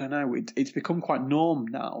 I don't know. It's become quite norm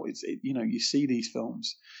now. You know, you see these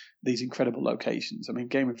films, these incredible locations. I mean,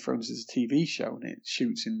 Game of Thrones is a TV show and it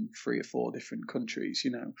shoots in 3 or 4 different countries. You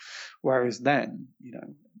know, whereas then, you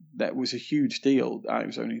know, that was a huge deal. It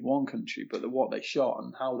was only one country, but what they shot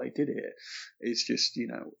and how they did it is just, you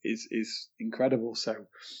know, is incredible. So,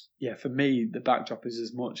 yeah, for me, the backdrop is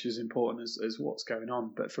as much as important as what's going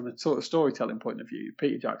on. But from a sort of storytelling point of view,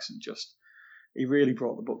 Peter Jackson just he really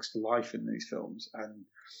brought the books to life in these films. And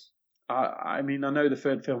I mean, I know the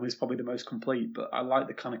third film is probably the most complete, but I like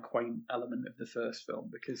the kind of quaint element of the first film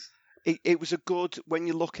because It was a good, when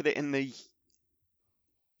you look at it in the,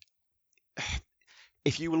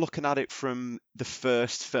 if you were looking at it from the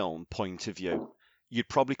first film point of view, you'd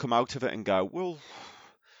probably come out of it and go, well,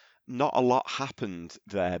 not a lot happened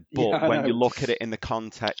there. yeah, But I when you know. look at it in the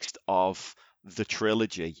context of the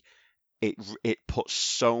trilogy, it puts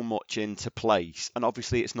so much into place, and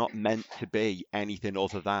obviously it's not meant to be anything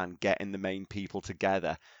other than getting the main people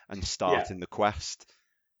together and Yeah, starting the quest.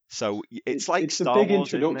 So it's like it's a Star big Wars,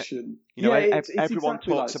 isn't it? introduction. You know, Yeah, it's everyone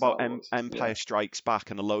exactly like talks about Star Wars. Yeah, Empire Strikes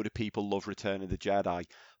Back, and a load of people love Return of the Jedi.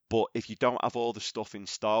 But if you don't have all the stuff in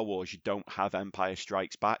Star Wars, you don't have Empire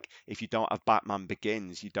Strikes Back. If you don't have Batman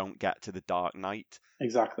Begins, you don't get to the Dark Knight.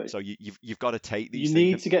 exactly. So you've got to take You these things.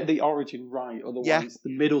 need to get the origin right, Yeah, otherwise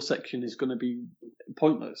the middle section is going to be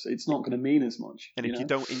pointless. It's not going to mean as much, and you if you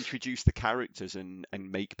know. don't introduce the characters and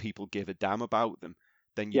make people give a damn about them,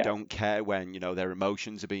 then you Yeah, don't care when, their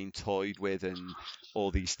emotions are being toyed with and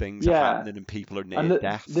all these things are yeah. happening and people are And near the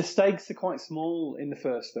death. stakes are quite small in the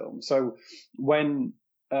first film. So when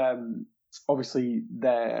obviously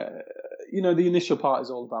they're the initial part is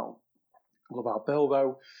all about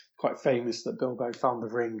Bilbo. Quite famous that Bilbo found the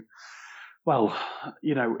ring. Well,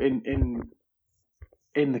 in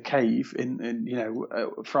the cave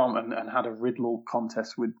from and had a riddle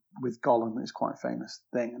contest with Gollum is quite a famous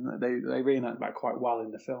thing, and they reenact that quite well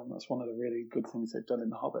in the film. That's one of the really good things they've done in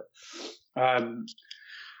The Hobbit.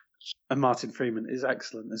 And Martin Freeman is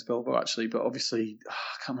excellent as Bilbo, actually, but obviously I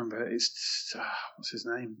can't remember. It's what's his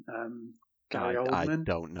name? Gary I Oldman?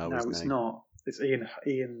 don't know his No, it's name. not. It's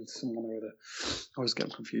Ian someone or other. I always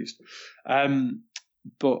get confused.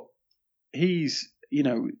 But he's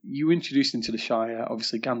you introduced him to the Shire.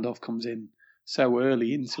 Obviously, Gandalf comes in so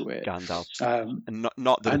early into it. Gandalf's, Um, and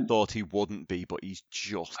not that I and thought he wouldn't be, but he's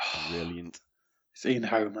just brilliant. It's Ian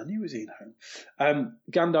Holm. I knew it was Ian Holm.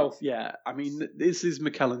 Gandalf, yeah. I mean, this is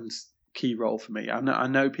McKellen's key role for me. I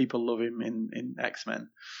know people love him in X-Men,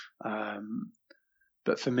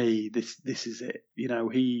 but for me, this is it.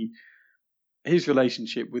 His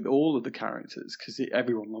relationship with all of the characters, because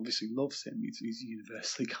everyone obviously loves him. He's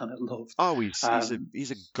universally kind of loved. Oh,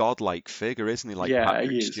 he's a godlike figure, isn't he? Like Yeah,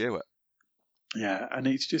 Patrick he is. Stewart. Yeah, and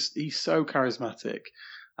he's so charismatic.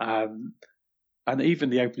 And even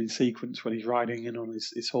the opening sequence when he's riding in on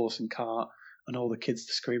his horse and cart, and all the kids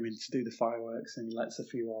are screaming to do the fireworks, and he lets a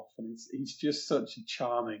few off, and he's just such a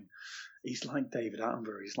charming. He's like David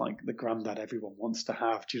Attenborough. He's like the granddad everyone wants to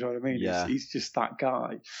have. Do you know what I mean? Yeah. He's just that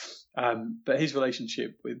guy. But his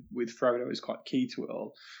relationship with Frodo is quite key to it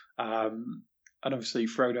all. And obviously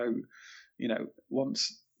Frodo,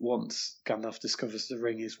 once Gandalf discovers the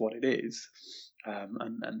ring is what it is,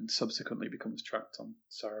 and subsequently becomes trapped on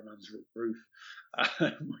Saruman's roof,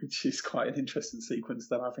 which is quite an interesting sequence.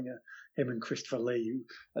 Then having him and Christopher Lee, who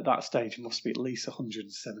at that stage must be at least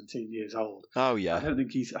 117 years old. Oh yeah. I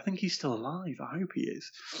think he's still alive. I hope he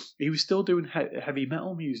is. He was still doing heavy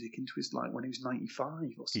metal music into his when he was 95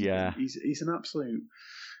 or something. Yeah. He's an absolute.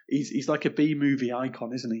 He's like a B movie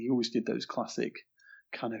icon, isn't he? He always did those classic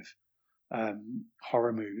kind of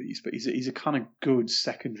horror movies, but he's a kind of good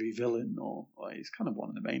secondary villain, or he's kind of one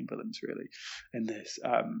of the main villains really in this.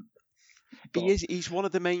 But He's one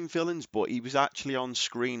of the main villains, but he was actually on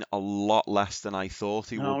screen a lot less than I thought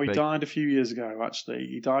he no, would he be. died a few years ago. Actually,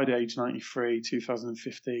 he died at age 93,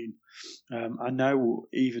 2015. I know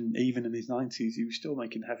even in his 90s, he was still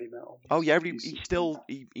making heavy metal Oh yeah,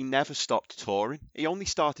 he never stopped touring. He only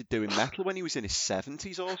started doing metal when he was in his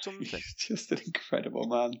 70s or something. He's just an incredible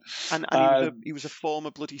man. And he was a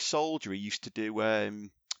former bloody soldier. He used to do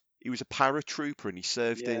he was a paratrooper and he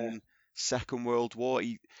served Yeah, in Second World War.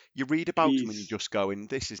 You read about him and you he's. just going,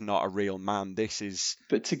 this is not a real man.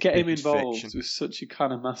 But to get him This is involved fiction. was such a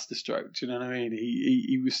kind of masterstroke. Do you know what I mean?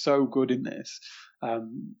 He was so good in this,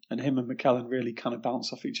 and him and McKellen really kind of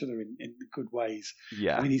bounce off each other in good ways.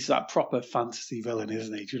 Yeah. I mean, he's that proper fantasy villain,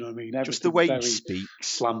 isn't he? Do you know what I mean? Just the Everything's way he very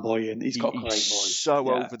speaks. flamboyant. He's got a great He's voice. so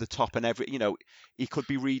Yeah. over the top and he could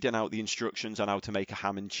be reading out the instructions on how to make a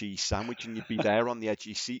ham and cheese sandwich and you'd be there on the edge of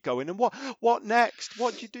your seat going, and what next?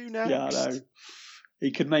 What do you do next? Yeah, I know.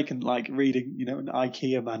 He could make like reading, an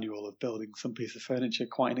IKEA manual of building some piece of furniture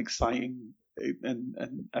quite an exciting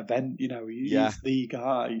and event. He's the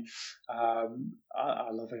guy. I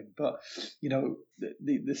love him, but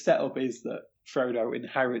the setup is that Frodo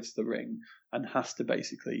inherits the ring and has to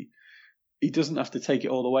basically. He doesn't have to take it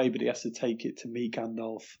all the way, but he has to take it to meet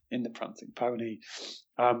Gandalf in the Prancing Pony.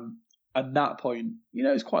 At that point,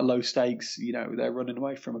 it's quite low stakes. They're running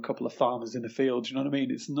away from a couple of farmers in the field. You know what I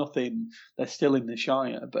mean? It's nothing. They're still in the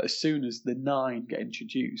Shire, but as soon as the Nine get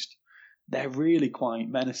introduced, they're really quite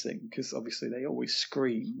menacing because obviously they always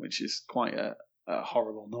scream, which is quite a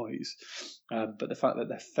horrible noise. But the fact that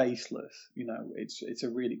they're faceless, it's a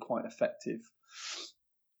really quite effective,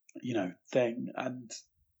 thing. And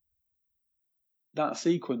that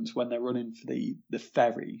sequence when they're running for the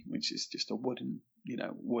ferry, which is just a wooden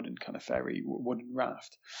kind of ferry, wooden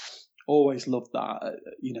raft. Always loved that,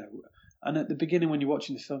 And at the beginning, when you're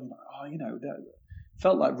watching the film, you're like, that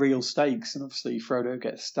felt like real stakes. And obviously, Frodo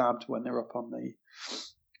gets stabbed when they're up on the,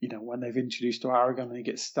 when they've introduced to Aragorn, and he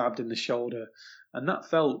gets stabbed in the shoulder. And that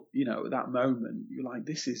felt, at that moment, you're like,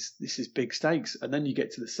 this is big stakes. And then you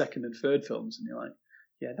get to the second and third films, and you're like,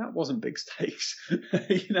 yeah, that wasn't big stakes.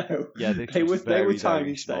 Yeah, they were very, tiny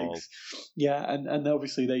very small. stakes. Yeah, and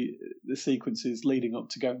obviously the sequences leading up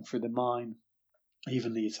to going through the mine,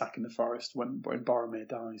 even the attack in the forest when Boromir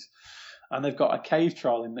dies, and they've got a cave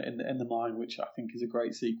trial in the mine, which I think is a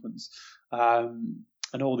great sequence, and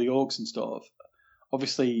all the orcs and stuff.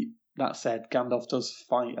 Obviously, that said, Gandalf does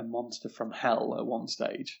fight a monster from hell at one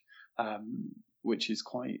stage, which is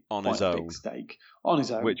quite his a own. big stake on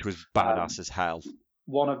his own, Which was badass as hell.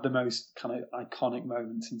 One of the most kind of iconic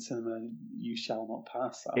moments in cinema you shall not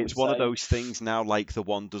pass. It's one of those things now, like the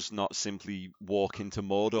one does not simply walk into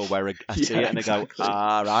Mordor where I see Yeah, it and exactly.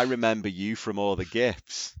 I go, I remember you from all the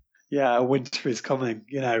gifts. Yeah, winter is coming.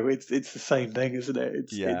 It's the same thing, isn't it?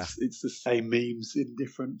 It's the same memes in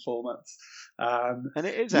different formats. And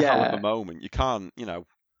it is a hell of a moment. You can't,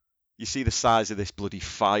 you see the size of this bloody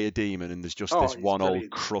fire demon and there's just this he's one brilliant.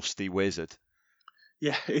 old crusty wizard.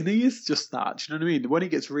 Yeah, and he is just that. Do you know what I mean? When he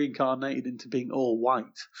gets reincarnated into being all white,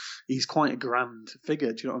 he's quite a grand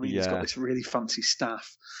figure. Do you know what I mean? He's got Yeah. this really fancy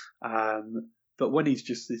staff. But when he's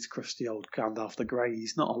just this crusty old Gandalf the Grey,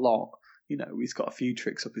 he's not a lot. He's got a few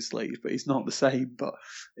tricks up his sleeve, but he's not the same. But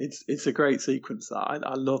it's a great sequence. I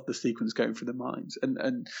love the sequence going through the mines,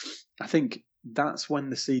 and I think that's when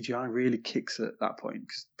the CGI really kicks at that point.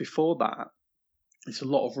 Because before that, it's a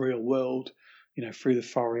lot of real world. Through the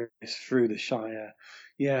forest, through the Shire,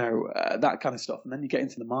 that kind of stuff. And then you get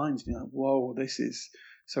into the mines, and you're like, whoa, this is.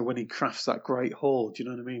 So when he crafts that great hall, do you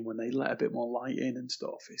know what I mean? When they let a bit more light in and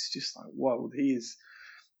stuff, it's just like, whoa, he has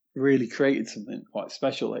really created something quite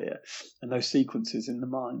special here. And those sequences in the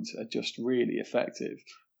mines are just really effective.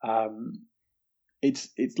 It's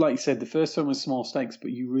like you said, the first one was small stakes, but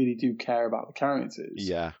you really do care about the characters.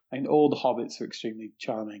 Yeah. And all the hobbits are extremely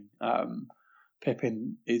charming.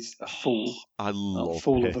 Pippin is a fool. I love a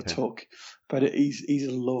fool Pippin. of a tuck, but he's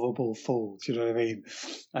a lovable fool. Do you know what I mean?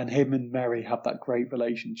 And him and Merry have that great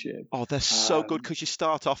relationship. Oh, they're so good because you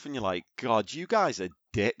start off and you're like, God, you guys are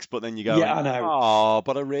dicks, but then you go, Yeah, I know. Oh,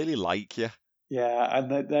 but I really like you. Yeah, and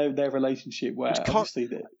their relationship where obviously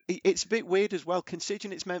it's a bit weird as well,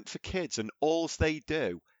 considering it's meant for kids and all they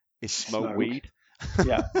do is smoke weed.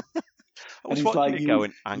 Yeah. I was And he's watching like, it you-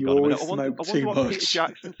 going, hang you on a minute. always I wonder smoke too what Peter much.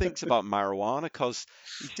 Jackson thinks about marijuana because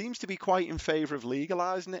he seems to be quite in favour of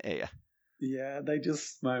legalising it here Yeah, they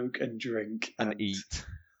just smoke and drink and eat.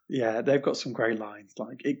 Yeah, they've got some great lines.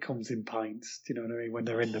 Like, it comes in pints. Do you know what I mean? When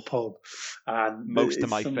they're in the pub, and Most of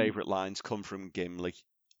it's my some- favourite lines come from Gimli.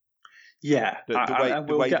 Yeah, and The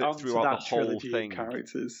we'll way get that on to throughout the that whole trilogy of thing,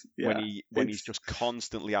 characters. when Yeah, he's just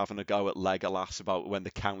constantly having a go at Legolas about when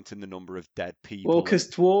they're counting the number of dead well, people, and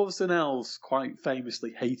because dwarves and elves quite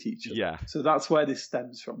famously hate each other. yeah, So that's where this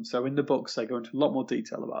stems from. So in the books, they go into a lot more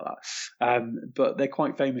detail about that. But they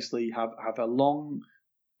quite famously have a long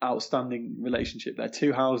outstanding relationship. Their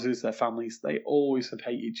two houses, their families, they always have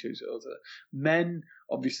hated each other. Men,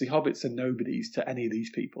 obviously, hobbits are nobodies to any of these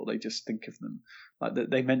people. They just think of them like that.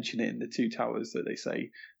 They mention it in the Two Towers that they say,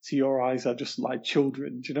 "To your eyes are just like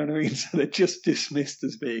children." Do you know what I mean? So they're just dismissed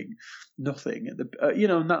as being nothing. And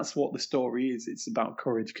that's what the story is. It's about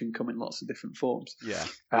courage can come in lots of different forms. yeah,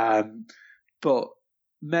 But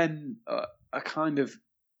men are kind of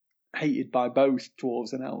hated by both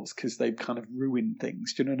dwarves and elves because they've kind of ruined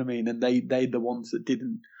things. Do you know what I mean? And they're the ones that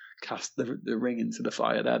didn't cast the ring into the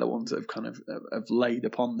fire. They're the ones that have kind of have laid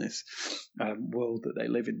upon this world that they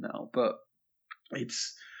live in now. But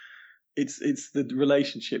it's the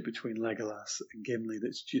relationship between Legolas and Gimli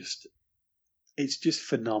that's just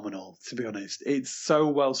phenomenal, to be honest. It's so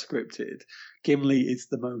well scripted. Gimli is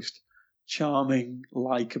the most charming,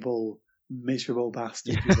 likable, miserable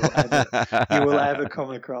bastard you will ever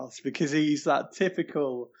come across, because he's that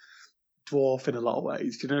typical dwarf in a lot of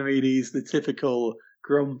ways. Do you know what I mean? He's the typical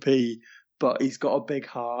grumpy, but he's got a big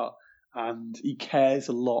heart and he cares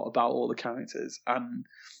a lot about all the characters, and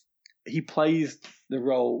he plays the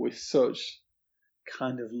role with such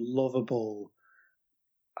kind of lovable,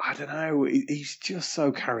 I don't know, he's just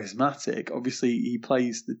so charismatic. Obviously, he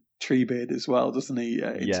plays the Treebeard as well, doesn't he,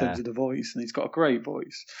 in terms of the voice? And he's got a great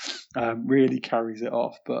voice, really carries it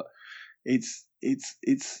off. But it's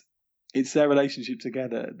their relationship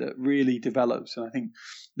together that really develops. And I think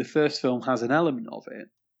the first film has an element of it,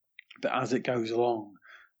 but as it goes along,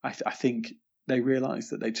 I think they realise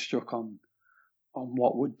that they'd struck on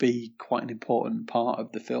what would be quite an important part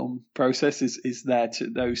of the film process is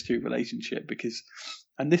those two relationship,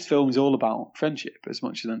 and this film is all about friendship as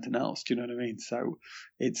much as anything else. Do you know what I mean? So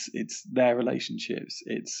it's their relationships.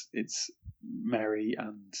 It's Merry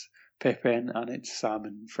and Pippin, and it's Sam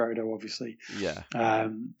and Frodo, obviously. yeah.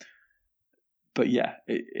 But yeah,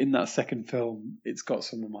 in that second film, it's got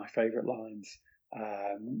some of my favourite lines.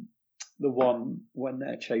 The one when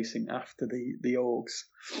they're chasing after the orcs,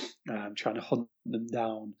 trying to hunt them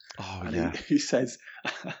down. Oh, and yeah. he says,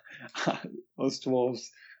 us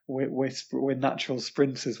dwarves, we're natural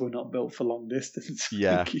sprinters, we're not built for long distance.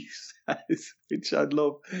 Yeah. He says, which I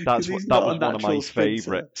love. That was one of my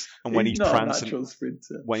favourites. And when he's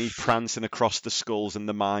prancing across the skulls and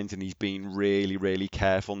the mines, and he's being really, really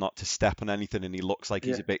careful not to step on anything, and he looks like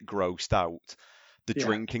he's a bit grossed out. The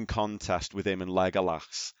drinking contest with him and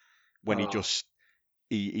Legolas, when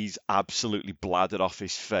he's absolutely bladdered off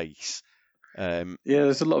his face.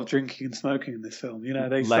 There's a lot of drinking and smoking in this film. You know,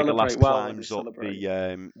 they Legolas celebrate well. climbs up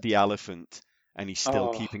the elephant, and he's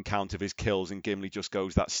still keeping count of his kills, and Gimli just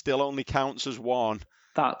goes, "That still only counts as one."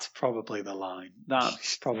 That's probably the line.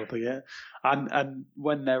 That's probably it. And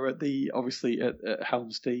when they're obviously at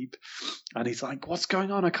Helm's Deep, and he's like, "What's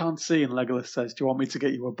going on? I can't see." And Legolas says, "Do you want me to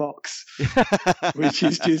get you a box?" Which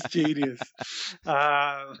is just genius.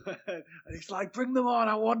 And he's like, "Bring them on!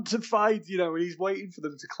 I want to fight!" You know, and he's waiting for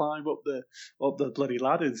them to climb up the bloody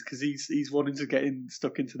ladders, because he's wanting to get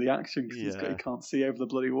stuck into the action, because he can't see over the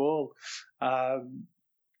bloody wall. And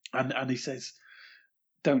he says,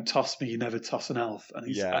 "Don't toss me, you never toss an elf." And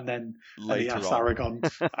he asks Aragorn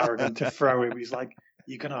to throw him. He's like,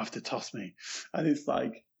 "You're gonna have to toss me." And it's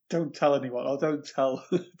like, don't tell anyone, or don't tell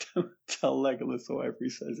Legolas, or whatever he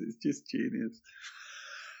says. It's just genius.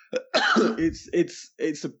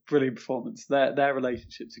 It's a brilliant performance. Their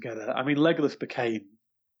relationship together. I mean, Legolas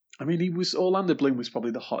Orlando Bloom was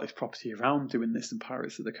probably the hottest property around doing this in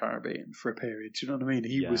Pirates of the Caribbean for a period. Do you know what I mean?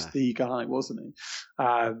 He was the guy, wasn't he?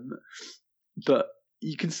 But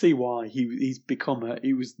you can see why he was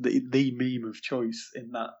the meme of choice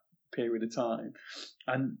in that period of time.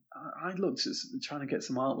 And I looked at trying to get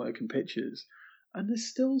some artwork and pictures, and there's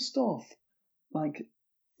still stuff like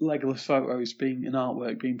Legolas photos being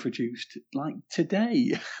produced like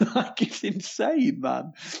today. Like, it's insane,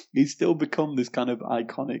 man. He's still become this kind of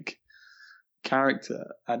iconic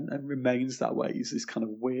character and remains that way. He's this kind of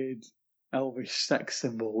weird elvish sex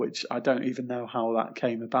symbol, which I don't even know how that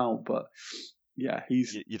came about, but yeah,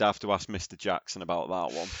 you'd have to ask Mr. Jackson about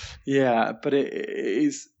that one. Yeah, but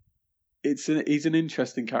he's an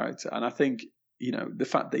interesting character, and I think the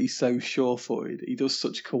fact that he's so sure-footed, he does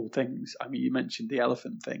such cool things. I mean, you mentioned the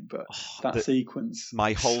elephant thing, but that sequence,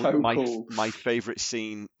 my cool. My favorite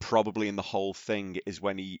scene probably in the whole thing is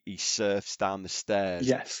when he surfs down the stairs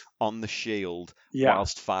Yes. on the shield Yeah.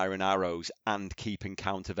 whilst firing arrows and keeping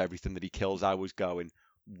count of everything that he kills. I was going,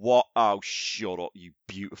 what? Oh, shut up, you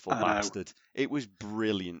beautiful bastard. It was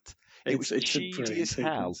brilliant. It was cheesy as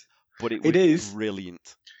hell, but it was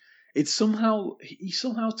brilliant. It's he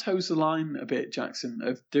somehow toes the line a bit, Jackson,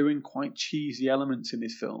 of doing quite cheesy elements in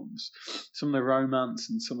his films, some of the romance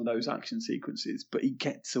and some of those action sequences, but he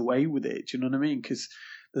gets away with it. Do you know what I mean? Because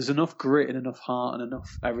there's enough grit and enough heart and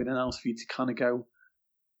enough everything else for you to kind of go.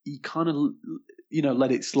 He kind of,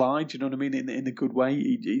 let it slide. Do you know what I mean? In a good way.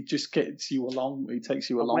 He just gets you along. He takes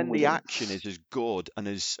you along. When with the him. action is as good and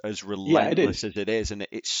as relentless as it is, and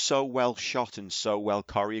it's so well shot and so well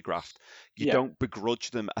choreographed, you don't begrudge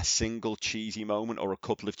them a single cheesy moment or a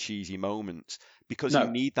couple of cheesy moments, because you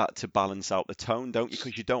need that to balance out the tone, don't you?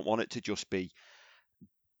 Because you don't want it to just be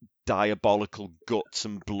diabolical guts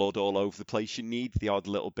and blood all over the place. You need the odd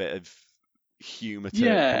little bit of humour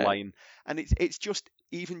to line, and it's just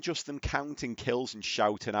even just them counting kills and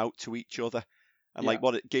shouting out to each other, and like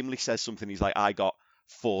what Gimli says something, he's like, I got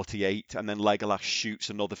 48, and then Legolas shoots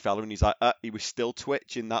another fella and he's like, he was still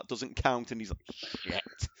twitching, that doesn't count, and he's like,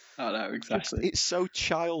 shit. I know, exactly. It's so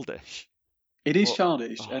childish. It is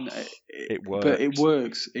childish, and it works. But it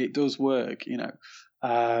works. It does work,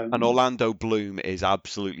 And Orlando Bloom is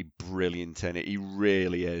absolutely brilliant in it. He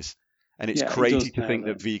really is. And it's crazy to think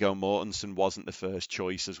that Viggo Mortensen wasn't the first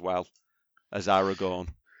choice as well as Aragorn.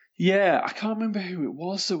 Yeah, I can't remember who it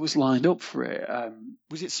was that was lined up for it.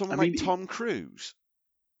 Was it someone like Tom Cruise?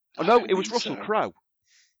 Oh, no, it was Russell Crowe.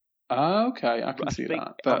 Oh, okay, I can see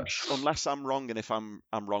that. But unless I'm wrong, and if I'm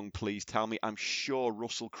wrong, please tell me. I'm sure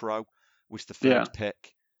Russell Crowe was the first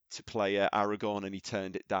pick to play Aragorn, and he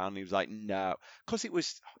turned it down. He was like, no, because it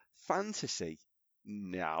was fantasy.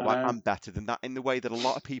 No, I'm better than that, in the way that a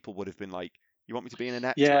lot of people would have been like, you want me to be in an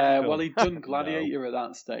X-Men film? Well, he'd done Gladiator at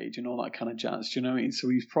that stage and all that kind of jazz. Do you know what I mean? So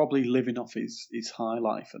he's probably living off his high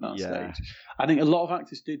life at that stage. I think a lot of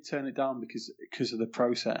actors did turn it down because of the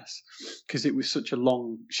process, because it was such a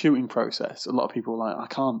long shooting process. A lot of people were like, I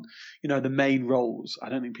can't, the main roles, I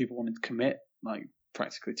don't think people wanted to commit like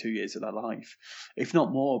practically 2 years of their life, if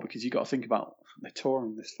not more, because you got to think about they're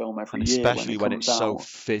touring this film every year, especially when it's so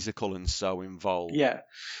physical and so involved. Yeah,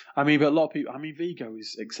 I mean, but a lot of people. I mean, Viggo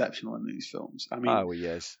is exceptional in these films. I mean, he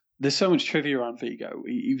is. There's so much trivia around Viggo.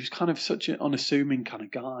 He was kind of such an unassuming kind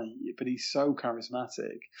of guy, but he's so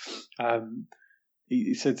charismatic.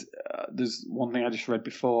 He said, there's one thing I just read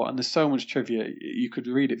before, and there's so much trivia, you could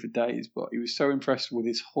read it for days, but he was so impressed with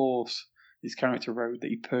his horse his character rode, that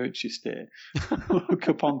he purchased it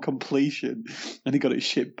upon completion, and he got it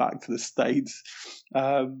shipped back to the States.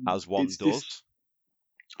 As one does.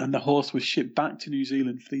 And the horse was shipped back to New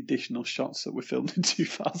Zealand for the additional shots that were filmed in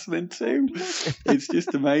 2002. It's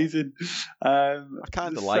just amazing. I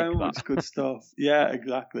kind of like so that. much good stuff. Yeah,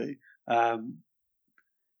 exactly.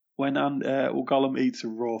 When Gollum eats a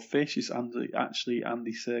raw fish, it's actually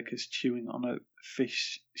Andy Serkis chewing on a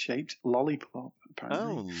fish-shaped lollipop,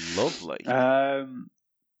 apparently. Oh, lovely.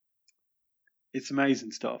 It's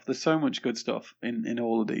amazing stuff. There's so much good stuff in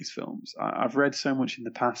all of these films. I've read so much in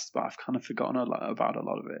the past, but I've kind of forgotten about a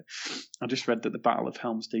lot of it. I just read that the Battle of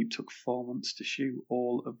Helm's Deep took 4 months to shoot,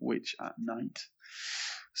 all of which at night.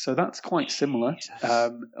 So that's quite similar.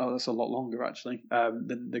 That's a lot longer, actually,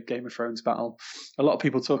 than the Game of Thrones battle. A lot of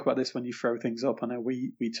people talk about this when you throw things up. I know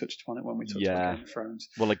we touched on it when we talked about Game of Thrones.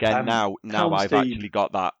 Well, again, now I've actually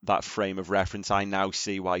got that frame of reference. I now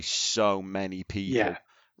see why so many people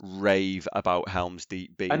rave about Helm's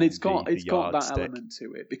Deep being and it's got that stick. element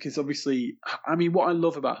to it, because obviously, I mean, what I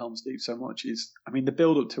love about Helm's Deep so much is, I mean, the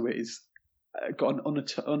build up to it is got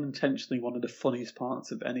unintentionally one of the funniest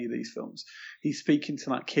parts of any of these films. He's speaking to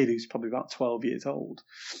that kid who's probably about 12 years old,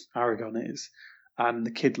 Aragorn is, and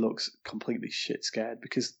the kid looks completely shit scared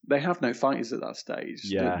because they have no fighters at that stage.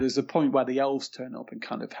 There's a point where the elves turn up and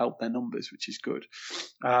kind of help their numbers, which is good.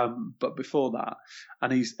 But before that,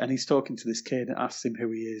 and he's talking to this kid and asks him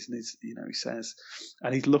who he is, and he says,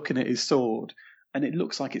 and he's looking at his sword, and it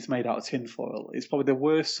looks like it's made out of tinfoil. It's probably the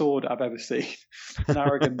worst sword I've ever seen. And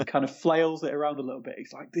Aragorn kind of flails it around a little bit.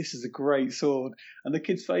 He's like, this is a great sword. And the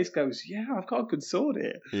kid's face goes, yeah, I've got a good sword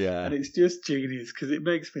here. Yeah. And it's just genius because it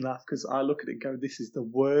makes me laugh, because I look at it and go, this is the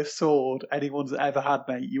worst sword anyone's ever had,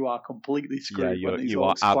 mate. You are completely screwed. Yeah, you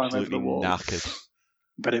are absolutely knackered.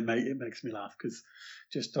 But it makes me laugh because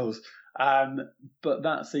it just does. But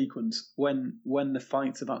that sequence, when the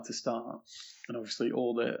fight's about to start, and obviously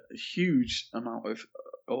all the huge amount of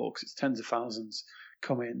orcs. It's tens of thousands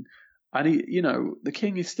come in, and the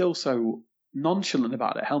king is still so nonchalant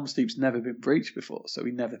about it. Helm's Deep's never been breached before, so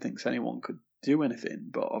he never thinks anyone could do anything.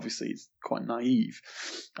 But obviously, he's quite naive.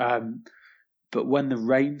 But when the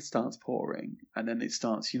rain starts pouring, and then it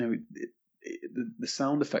starts, the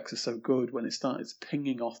sound effects are so good when it starts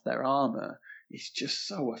pinging off their armor. It's just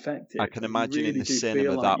so effective. I can imagine in the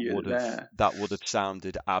cinema like that would have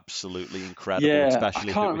sounded absolutely incredible. Yeah,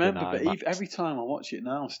 especially I can't if it was remember, but every time I watch it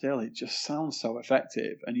now, still it just sounds so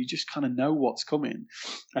effective, and you just kind of know what's coming.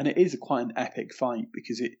 And it is quite an epic fight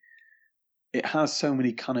because it has so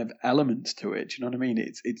many kind of elements to it. Do you know what I mean?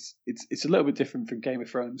 It's a little bit different from Game of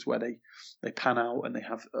Thrones, where they pan out and they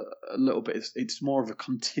have a little bit. It's more of a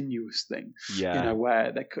continuous thing. Yeah.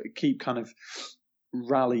 Where they keep kind of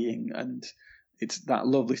rallying, and it's that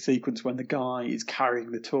lovely sequence when the guy is carrying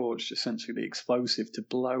the torch, essentially the explosive, to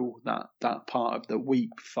blow that part of the weak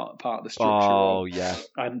part of the structure. Oh, yeah.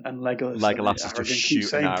 And Legolas is just shooting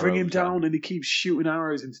saying, arrows. "Bring him down," and he keeps shooting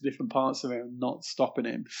arrows into different parts of him, not stopping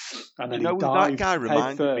him. And then that guy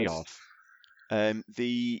reminded me of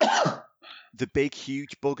the big,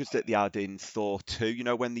 huge buggers that they had in Thor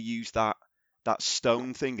 2. When they used that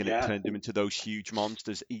stone thing and it turned them into those huge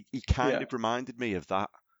monsters. He kind of reminded me of that.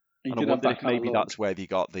 And I wonder if maybe that's where they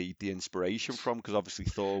got the inspiration from, because obviously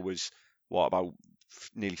Thor was, about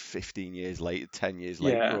nearly 15 years later, 10 years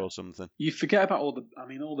later or something. You forget about all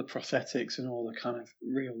the prosthetics and all the kind of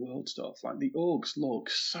real world stuff. Like, the orcs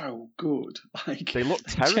look so good. Like, they look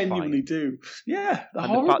terrifying. Genuinely do. Yeah,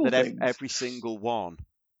 and the fact that every single one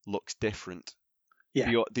looks different.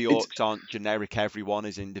 Yeah, the orcs aren't generic. Everyone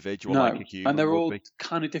is individual, no, like a human. And they're all be.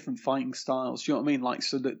 kind of different fighting styles. Do you know what I mean? Like,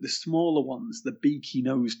 so the smaller ones, the beaky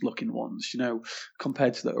nosed looking ones,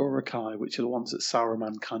 compared to the Uruk-hai, which are the ones that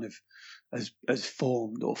Saruman kind of has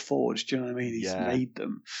formed or forged. Do you know what I mean? He's made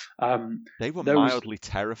them. They were mildly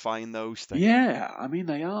terrifying, those things. Yeah, I mean,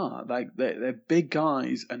 they are. Like, they're big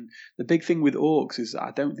guys, and the big thing with orcs is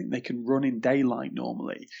I don't think they can run in daylight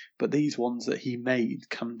normally, but these ones that he made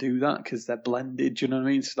can do that because they're blended. Do you know what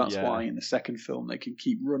I mean? So that's why in the second film they can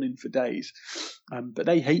keep running for days. But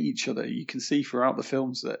they hate each other. You can see throughout the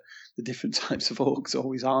films that the different types of orcs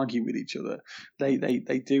always argue with each other.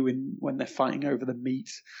 They do when they're fighting over the meat.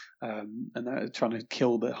 And they're trying to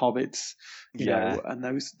kill the hobbits, you know, and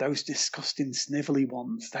those disgusting snivelly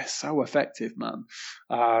ones, they're so effective, man.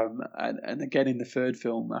 And again in the third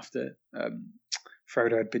film, after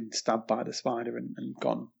Frodo had been stabbed by the spider and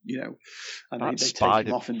gone, and they take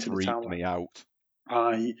him off into the tower. Me out.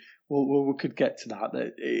 Well, we could get to that.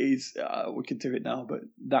 That is, we could do it now, but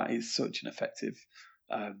that is such an effective.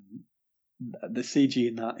 The CG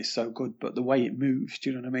in that is so good, but the way it moves, do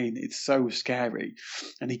you know what I mean? It's so scary,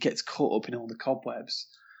 and he gets caught up in all the cobwebs,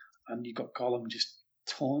 and you got Gollum just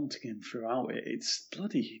taunting him throughout it. It's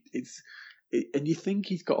bloody, and you think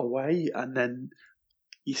he's got away, and then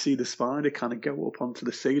you see the spider kind of go up onto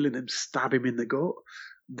the ceiling and stab him in the gut.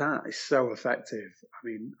 That is so effective. I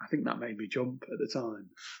mean, I think that made me jump at the time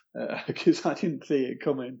because I didn't see it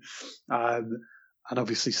coming. And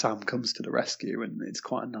obviously Sam comes to the rescue, and it's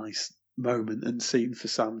quite a nice moment and scene for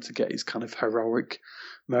Sam to get his kind of heroic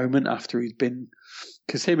moment after he's been,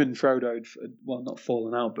 because him and Frodo had, well, not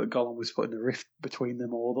fallen out, but Gollum was putting a rift between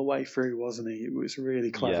them all the way through, wasn't he? It was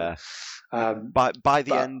really clever. By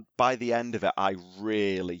the end of it, I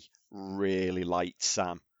really, really liked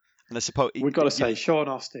Sam. And I suppose we've got to say, Sean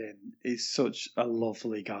Astin is such a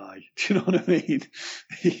lovely guy. Do you know what I mean?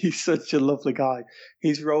 He's such a lovely guy.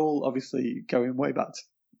 His role, obviously, going way back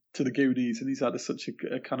to the Goonies, and he's had such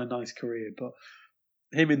a kind of nice career. But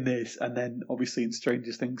him in this, and then obviously in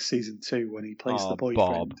Stranger Things season 2 when he plays the boyfriend.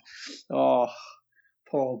 Bob. Oh,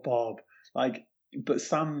 poor Bob. But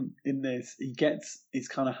Sam in this, he gets his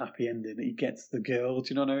kind of happy ending. He gets the girl. Do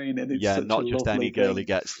you know what I mean? And it's not just any girl. He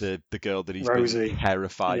gets the girl that he's Rosie. Been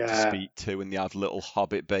terrified to speak to, and they have little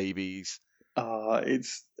hobbit babies.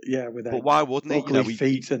 With their but why wouldn't he? Ugly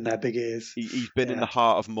feet and their big ears. He's been in the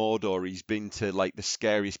heart of Mordor. He's been to like the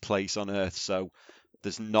scariest place on earth. So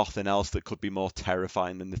there's nothing else that could be more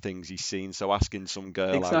terrifying than the things he's seen. So asking some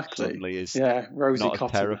girl out suddenly is Rosie not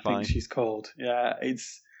Cotton, terrifying. I think she's called. Yeah,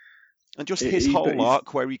 and just his whole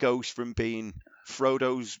arc where he goes from being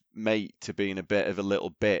Frodo's mate to being a bit of a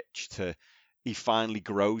little bitch to he finally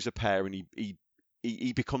grows a pair and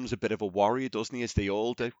he becomes a bit of a warrior, doesn't he? As they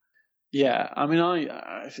all do. Yeah, I mean,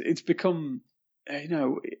 it's become, a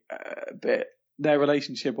bit. Their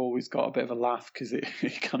relationship always got a bit of a laugh because it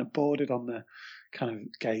kind of bordered on the kind of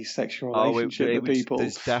gay sexual relationship with people.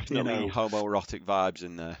 There's definitely homoerotic vibes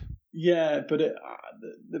in there. Yeah, but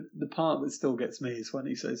the part that still gets me is when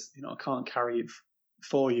he says, I can't carry it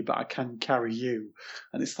for you, but I can carry you.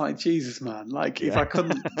 And it's like, Jesus, man, like if Yeah. I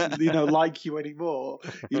couldn't, like you anymore,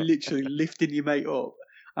 you're literally lifting your mate up.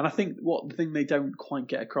 And I think the thing they don't quite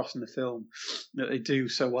get across in the film that they do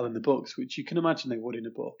so well in the books, which you can imagine they would in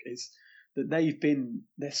a book, is that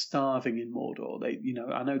they're starving in Mordor.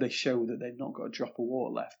 I know they show that they've not got a drop of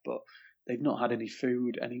water left, but they've not had any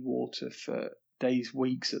food, any water for days,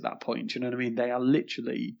 weeks at that point. Do you know what I mean? They are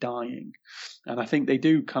literally dying. And I think they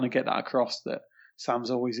do kind of get that across, that Sam's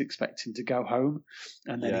always expecting to go home,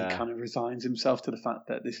 and then he kind of resigns himself to the fact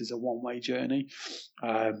that this is a one-way journey.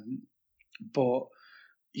 But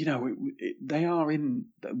they are in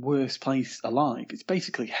the worst place alive. It's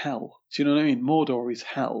basically hell. Do you know what I mean? Mordor is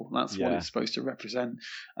hell. That's what it's supposed to represent.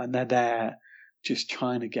 And they're there just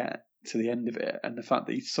trying to get to the end of it. And the fact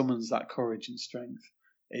that he summons that courage and strength,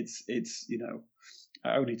 it's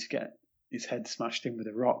only to get his head smashed in with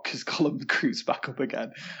a rock because Gollum creeps back up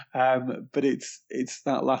again. But it's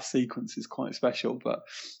that last sequence is quite special. But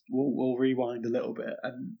we'll rewind a little bit.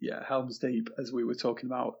 And yeah, Helm's Deep, as we were talking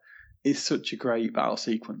about, is such a great battle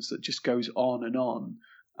sequence that just goes on,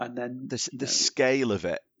 and then the scale of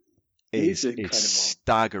it is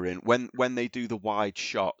staggering. When they do the wide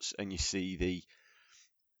shots and you see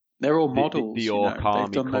they're all models. The Orc army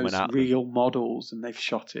they've done coming those at real models, and they've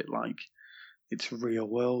shot it like it's real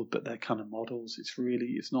world, but they're kind of models.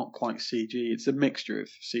 It's not quite CG. It's a mixture of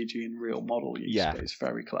CG and real model use. Yeah, but it's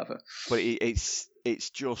very clever. But it's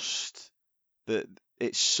just that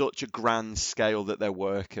it's such a grand scale that they're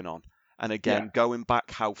working on. And again, going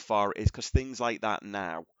back how far it is, because things like that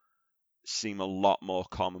now seem a lot more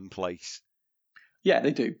commonplace. Yeah,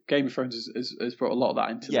 they do. Game of Thrones has brought a lot of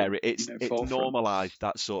that into it's normalised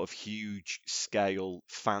that sort of huge scale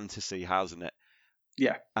fantasy, hasn't it?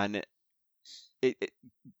 Yeah. And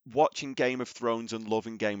watching Game of Thrones and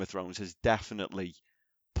loving Game of Thrones has definitely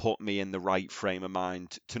put me in the right frame of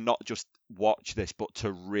mind to not just watch this, but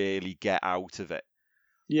to really get out of it.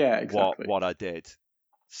 Yeah, exactly. What I did.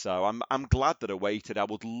 So I'm glad that I waited. I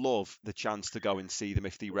would love the chance to go and see them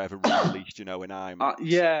if they were ever released, in IMAX.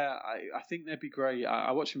 I think they'd be great.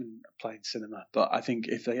 I watch them in plain cinema, but I think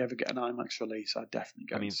if they ever get an IMAX release, I'd definitely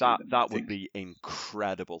go. And see them. That would be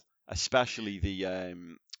incredible, especially the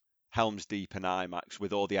Helm's Deep and IMAX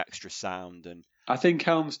with all the extra sound. And I think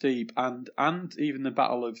Helm's Deep and even the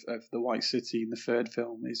Battle of the White City in the third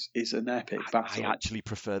film is an epic battle. I actually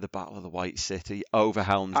prefer the Battle of the White City over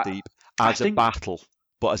Helm's Deep as a battle.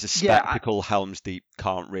 But as a spectacle, Helm's Deep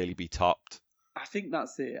can't really be topped. I think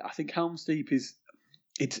that's it. I think Helm's Deep do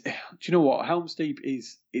you know what? Helm's Deep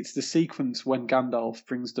it's the sequence when Gandalf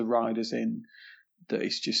brings the riders in that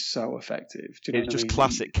is just so effective. Do you know it's just what I mean?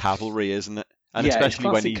 Classic cavalry, isn't it? And especially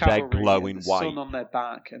when he's there glowing the white. Sun on their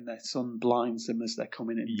back, and their sun blinds them as they're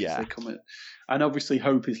coming in. Yeah. And obviously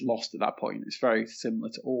hope is lost at that point. It's very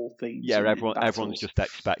similar to all themes. Yeah, everyone's just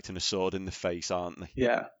expecting a sword in the face, aren't they?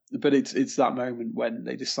 Yeah, but it's that moment when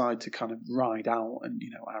they decide to kind of ride out, and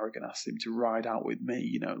Aragorn asks him to ride out with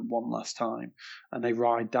me, one last time, and they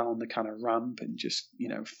ride down the kind of ramp and just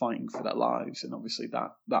fighting for their lives, and obviously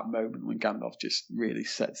that moment when Gandalf just really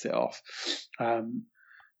sets it off.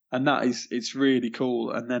 And it's really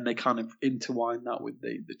cool. And then they kind of intertwine that with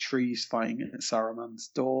the trees fighting at Saruman's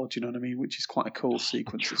door. Do you know what I mean? Which is quite a cool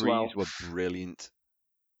sequence as well. The trees were brilliant.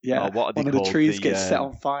 Yeah, one of the trees gets set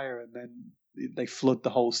on fire, and then they flood the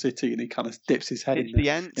whole city, and he kind of dips his head in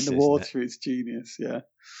the water. It's genius. Yeah.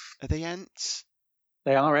 Are they Ents?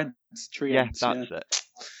 They are Ents. Tree Ents. That's it.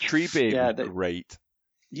 Treebeard was great.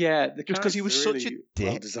 Yeah, just because he was such a dick.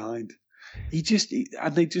 Well designed.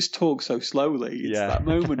 And they just talk so slowly. It's that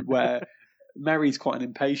moment where Merry's quite an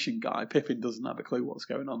impatient guy. Pippin doesn't have a clue what's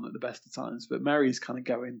going on at the best of times, but Merry's kind of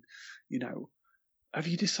going, have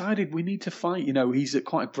you decided we need to fight? He's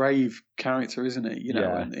quite a brave character, isn't he?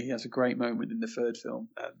 And he has a great moment in the third film.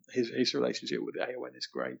 His relationship with Eowyn is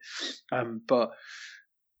great. But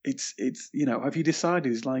it's have you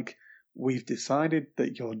decided? It's like, we've decided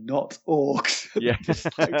that you're not orcs. Yeah. Just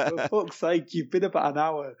like, for fuck's sake, you've been about an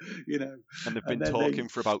hour, And they've been talking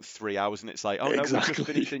for about 3 hours, and it's like, oh exactly. No, we just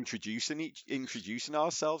finished introducing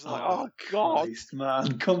ourselves. And oh God, Christ,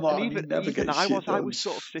 man, come on! And even I was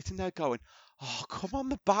sort of sitting there going, oh, come on,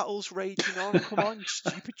 the battle's raging on. Come on, you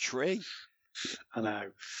stupid tree. I know.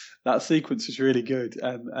 That sequence is really good,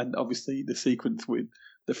 and obviously the sequence with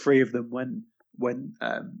the three of them when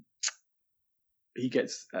he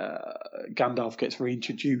gets Gandalf gets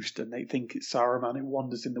reintroduced, and they think it's Saruman who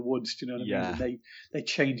wanders in the woods. Do you know what I mean? And they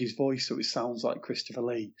change his voice so it sounds like Christopher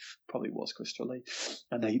Lee. Probably was Christopher Lee,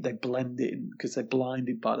 and they blend it in because they're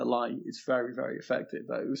blinded by the light. It's very, very effective.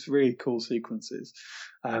 It was really cool sequences.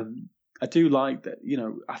 I do like that.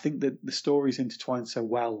 I think that the stories intertwine so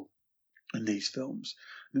well in these films.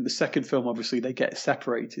 In the second film, obviously, they get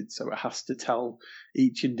separated, so it has to tell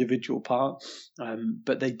each individual part.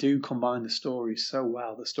 But they do combine the stories so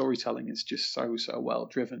well. The storytelling is just so well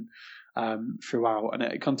driven throughout, and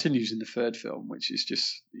it continues in the third film, which is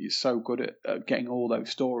just you're so good at getting all those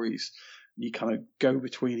stories. You kind of go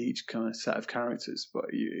between each kind of set of characters, but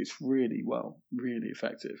it's really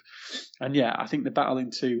effective. And yeah, I think the battle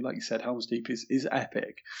in 2, like you said, Helm's Deep is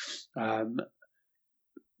epic.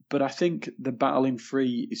 But I think the battle in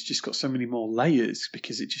 3 it's just got so many more layers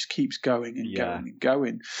because it just keeps going and going and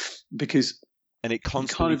going. And it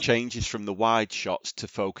constantly changes from the wide shots to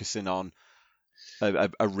focusing on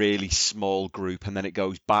a really small group, and then it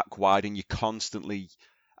goes back wide, and you constantly,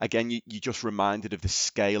 again, you're just reminded of the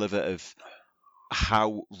scale of it, of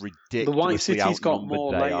how ridiculously the White City's got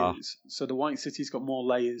more layers. Are. So the White City's got more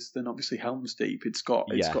layers than obviously Helm's Deep. It's got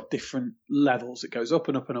different levels. It goes up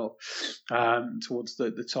and up and up towards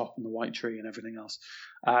the top and the White Tree and everything else.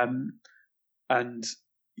 And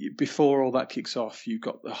before all that kicks off, you've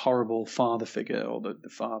got the horrible father figure, or the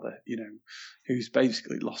father, who's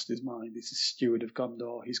basically lost his mind. He's a steward of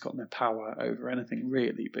Gondor. He's got no power over anything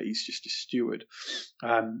really, but he's just a steward.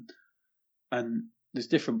 And there's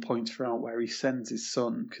different points throughout where he sends his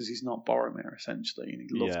son, because he's not Boromir essentially, and he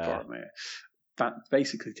loves Boromir, that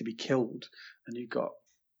basically to be killed. And you've got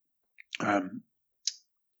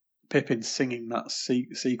Pippin singing that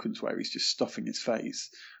sequence where he's just stuffing his face,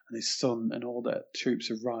 and his son and all the troops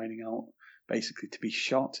are riding out basically to be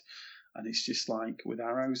shot. And it's just like with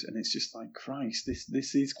arrows, and it's just like, Christ,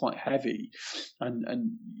 this is quite heavy.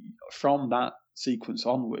 And from that sequence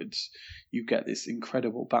onwards, you get this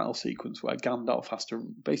incredible battle sequence where Gandalf has to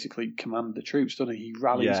basically command the troops, doesn't he? He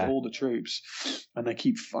rallies all the troops, and they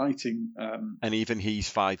keep fighting. And even he's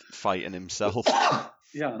fighting himself.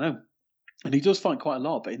 Yeah, I know. And he does fight quite a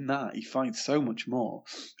lot, but in that he fights so much more.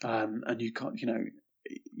 And you can't,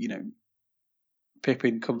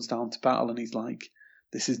 Pippin comes down to battle, and he's like,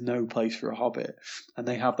 this is no place for a hobbit. And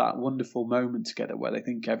they have that wonderful moment together where they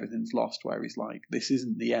think everything's lost, where he's like, this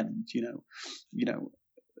isn't the end,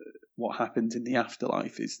 what happens in the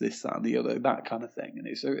afterlife is this, that, and the other, that kind of thing. And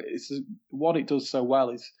it's what it does so well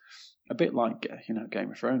is a bit like,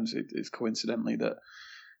 Game of Thrones. It's coincidentally that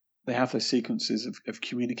they have those sequences of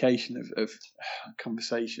communication, of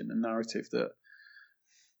conversation and narrative that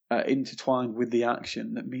intertwined with the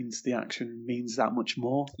action, that means the action means that much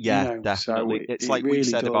more. Yeah, definitely. So it's like really we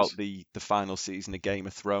said does. about the final season of Game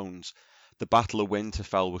of Thrones. The Battle of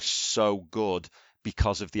Winterfell was so good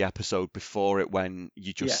because of the episode before it, when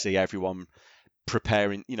you just see everyone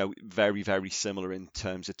preparing, very, very similar in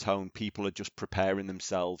terms of tone. People are just preparing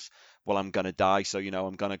themselves. Well, I'm going to die, so,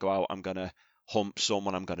 I'm going to go out, I'm going to hump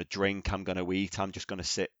someone, I'm going to drink, I'm going to eat, I'm just going to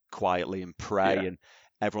sit quietly and pray, and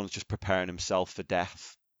everyone's just preparing himself for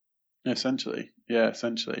death. Essentially.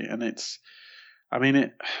 And it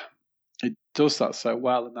does that so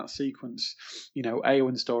well in that sequence.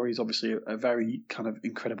 Eowyn's story is obviously a very kind of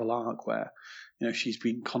incredible arc where, she's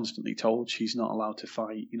been constantly told she's not allowed to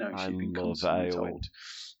fight. She's been constantly told.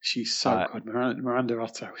 She's so good. Miranda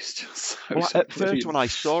Otto is just so at first when I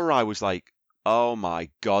saw her, I was like, oh my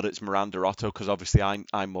God, it's Miranda Otto, because obviously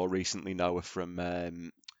I more recently know her from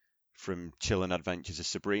Chilling Adventures of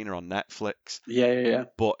Sabrina on Netflix. Yeah.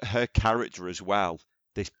 But her character as well,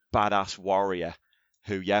 this badass warrior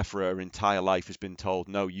who, for her entire life has been told,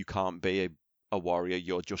 no, you can't be a warrior,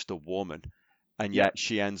 you're just a woman. And yet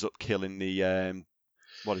she ends up killing the,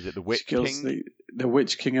 the Witch King? The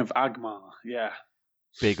Witch King of Agmar, yeah.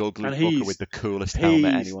 Big ugly fucker with the coolest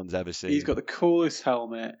helmet anyone's ever seen. He's got the coolest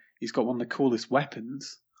helmet. He's got one of the coolest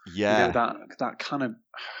weapons. Yeah. That kind of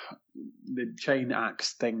the chain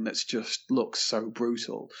axe thing that's just looks so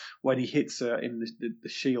brutal. When he hits her in the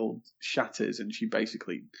shield shatters, and she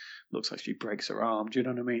basically looks like she breaks her arm. Do you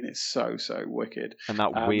know what I mean? It's so wicked. And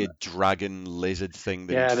that weird dragon lizard thing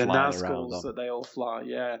that the Nazgûls that they all fly.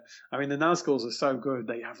 Yeah, I mean the Nazgûls are so good.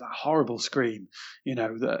 They have that horrible scream.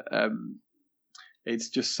 That it's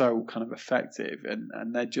just so kind of effective,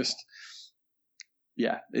 and they're just.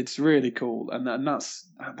 Yeah, it's really cool, and that's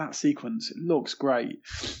that sequence. It looks great,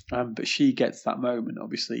 but she gets that moment.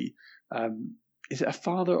 Obviously, is it a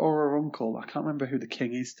father or her uncle? I can't remember who the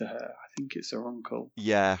king is to her. I think it's her uncle.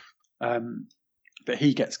 Yeah. But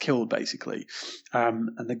he gets killed basically, and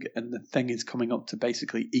the thing is coming up to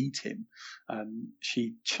basically eat him.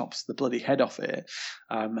 She chops the bloody head off it.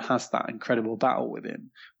 Has that incredible battle with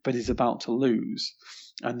him, but is about to lose.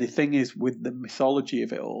 And the thing is, with the mythology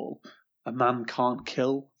of it all, a man can't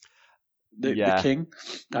kill. the Yeah. king.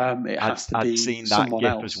 It has to I'd be seen that someone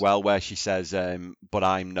gif as else. well where she says, "But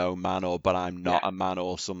I'm no man," or "But I'm not Yeah, a man,"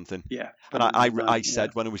 or something. yeah, And but I'm not I man. Yeah,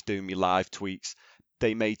 said when I was doing my live tweets,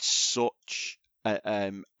 they made such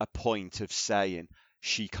a point of saying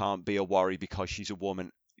she can't be a worry because she's a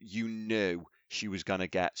woman. You knew she was going to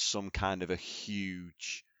get some kind of a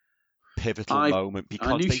huge pivotal I moment I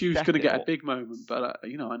because knew they she was set going to it get a up. big moment, but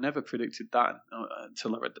I never predicted that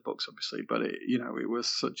until I read the books, obviously. But it was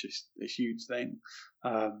such a huge thing.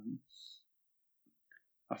 Um,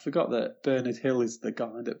 I forgot that Bernard Hill is the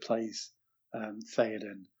guy that plays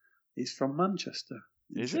Theoden. He's from Manchester,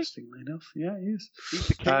 Is he? interestingly enough. Yeah, he is. He's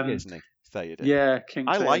the king, Um, isn't he? Theoden. yeah, King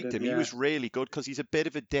I liked Theoden. him. He Yeah. was really good because he's a bit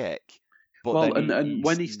of a dick, but Well, then and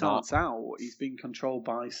when he's he not. starts out, he's being controlled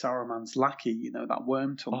by Saruman's lackey. That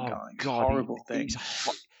worm tongue Oh guy. God, Horrible thing.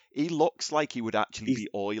 he looks like he would actually He's be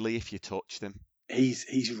oily if you touched him. he's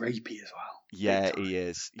rapey as well. Big Yeah, time. he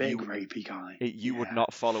is. Big rapey guy. You would Yeah.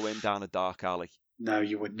 not follow him down a dark alley. No,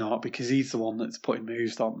 you would not, because he's the one that's putting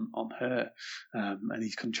moves on her, and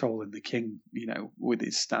he's controlling the king, with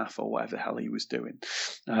his staff or whatever the hell he was doing.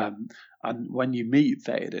 And when you meet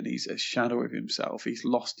Theoden, he's a shadow of himself. He's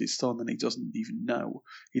lost his son, and he doesn't even know.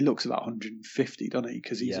 He looks about 150, doesn't he?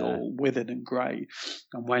 Because he's Yeah. all withered and grey.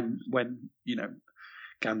 And when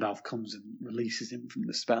Gandalf comes and releases him from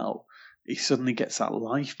the spell, he suddenly gets that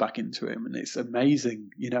life back into him, and it's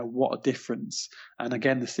amazing, what a difference. And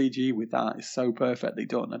again, the CG with that is so perfectly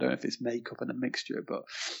done. I don't know if it's makeup and a mixture, but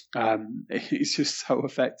it's just so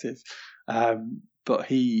effective. But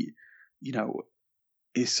he,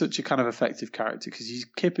 is such a kind of effective character because he's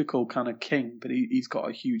typical kind of king, but he's got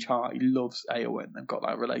a huge heart. He loves Eowyn. They've got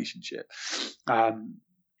that relationship. And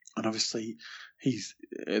obviously, he's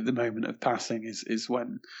at the moment of passing is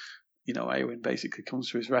when Eowyn basically comes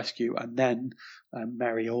to his rescue, and then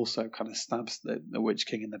Merry also kind of stabs the Witch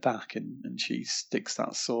King in the back, and she sticks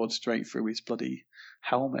that sword straight through his bloody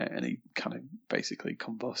helmet, and he kind of basically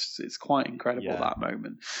combusts. It's quite incredible, that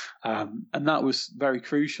moment, and that was very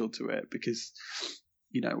crucial to it because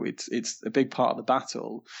it's a big part of the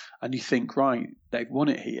battle, and you think, right, they've won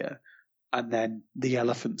it here. And then the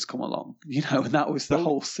elephants come along, and that was the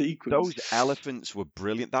whole sequence. Those elephants were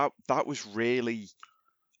brilliant. That was really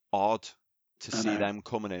odd to see them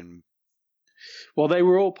coming in. Well, they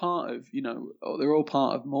were all part of, they're all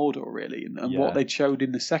part of Mordor, really. And what they showed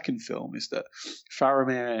in the second film is that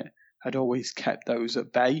Faramir had always kept those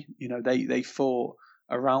at bay. They fought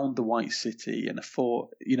around the White City and fought,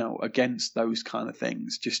 against those kind of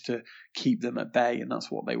things just to keep them at bay. And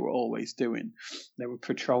that's what they were always doing. They were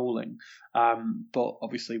patrolling. But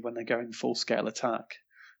obviously when they're going full scale attack,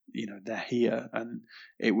 they're here. And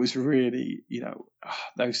it was really,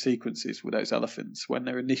 those sequences with those elephants when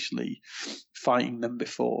they're initially fighting them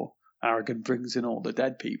before Aragorn brings in all the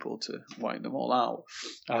dead people to wipe them all out.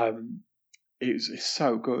 It's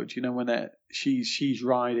so good, when she's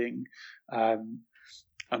riding, and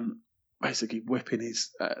basically whipping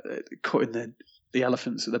cutting the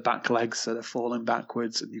elephants at the back legs so they're falling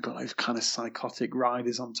backwards, and you've got those kind of psychotic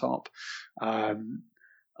riders on top.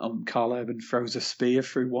 Carl Urban throws a spear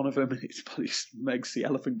through one of them, and it makes the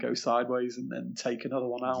elephant go sideways and then take another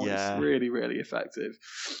one out. Yeah. It's really, really effective.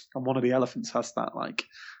 And one of the elephants has that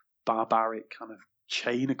barbaric kind of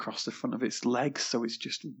chain across the front of its legs, so it's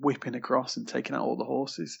just whipping across and taking out all the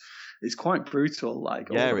horses. It's quite brutal, all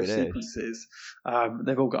those sequences.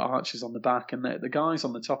 They've all got archers on the back, and the guys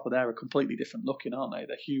on the top of there are completely different looking, aren't they?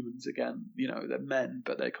 They're humans again, they're men,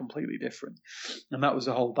 but they're completely different. And that was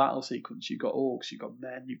the whole battle sequence. You've got orcs, you've got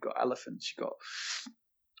men, you've got elephants, you've got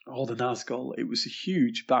all the Nazgul. It was a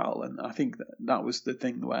huge battle, and I think that was the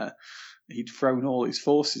thing where he'd thrown all his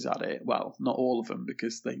forces at it. Well, not all of them,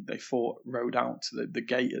 because they rode out to the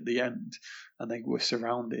gate at the end, and they were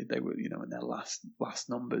surrounded. They were, in their last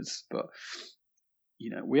numbers. But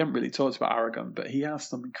we haven't really talked about Aragorn, but he has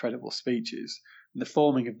some incredible speeches. And the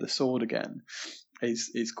forming of the sword again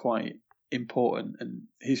is quite important, and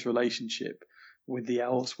his relationship with the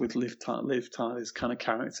elves, with Liv Tyler's kind of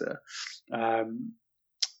character,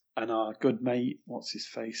 and our good mate, what's his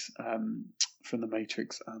face, from The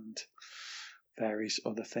Matrix and various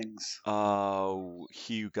other things. Oh,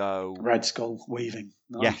 Hugo. Red Skull Weaving.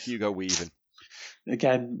 Nice. Yeah, Hugo Weaving.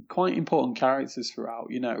 Again, quite important characters throughout.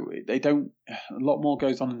 They don't. A lot more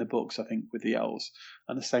goes on in the books, I think, with the elves,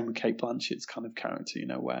 and the same with Cate Blanchett's kind of character.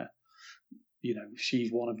 Where,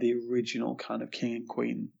 she's one of the original kind of king and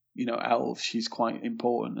queen. Elves. She's quite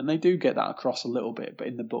important, and they do get that across a little bit. But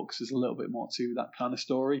in the books, there's a little bit more to that kind of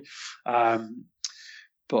story.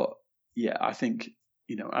 But yeah, I think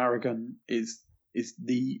Aragorn is is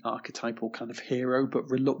the archetypal kind of hero, but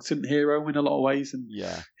reluctant hero in a lot of ways, and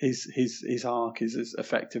Yeah. his arc is as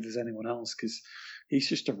effective as anyone else because he's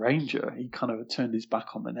just a ranger. He kind of turned his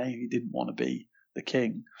back on the name. He didn't want to be the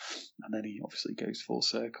king, and then he obviously goes full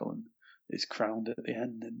circle and is crowned at the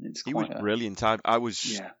end, and he was brilliant. I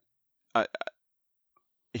was I,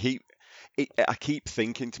 I keep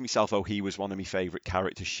thinking to myself, oh, he was one of my favourite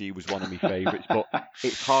characters, she was one of my favourites, but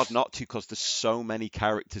it's hard not to because there's so many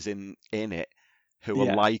characters in it who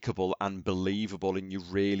are likeable and believable, and you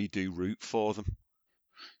really do root for them.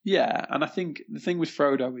 Yeah, and I think the thing with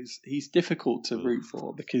Frodo is he's difficult to root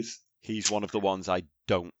for because he's one of the ones I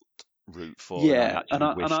don't root for. Yeah, and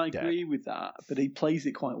I agree with that, but he plays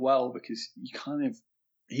it quite well because you kind of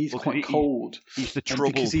he's quite cold. He's the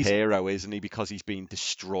troubled hero, isn't he? Because he's been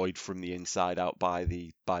destroyed from the inside out by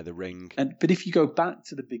the ring. But if you go back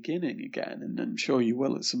to the beginning again, and I'm sure you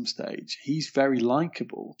will at some stage, he's very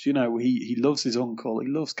likable. Do you know, he loves his uncle, he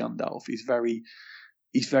loves Gandalf. He's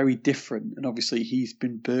very different, and obviously he's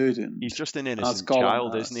been burdened. He's just an innocent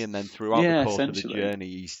child, isn't he? And then throughout the course of the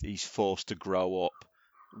journey, he's forced to grow up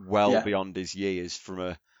beyond his years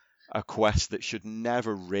from a quest that should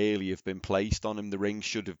never really have been placed on him. The ring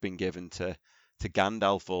should have been given to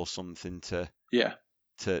Gandalf or something to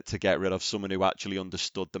get rid of, someone who actually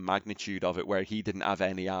understood the magnitude of it, where he didn't have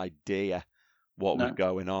any idea what was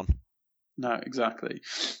going on. No, exactly.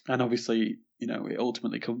 And obviously, it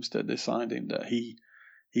ultimately comes to deciding that he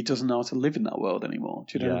doesn't know how to live in that world anymore.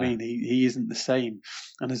 Do you know what I mean? He isn't the same.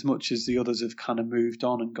 And as much as the others have kind of moved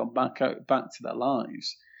on and gone back to their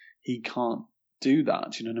lives, he can't do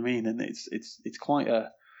that. Do you know what I mean? And it's quite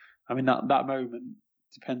that moment,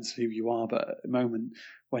 depends who you are, but a moment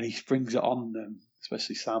when he springs it on them,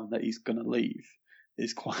 especially Sam, that he's going to leave,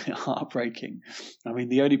 is quite heartbreaking. I mean,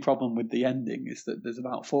 the only problem with the ending is that there's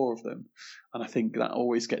about 4 of them, and I think that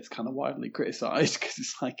always gets kind of widely criticised because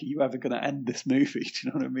it's like, are you ever going to end this movie? Do you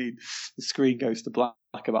know what I mean? The screen goes to black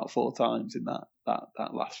about 4 times in that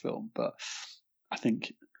last film, but I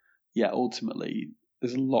think, ultimately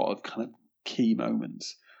there's a lot of kind of key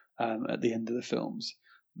moments at the end of the films,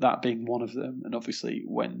 that being one of them, and obviously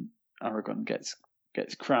when Aragorn gets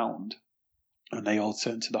crowned. And they all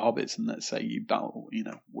turn to the hobbits and let's say you bow,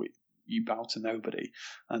 you bow to nobody,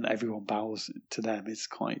 and everyone bows to them.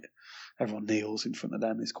 Everyone kneels in front of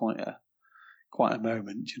them. Is quite a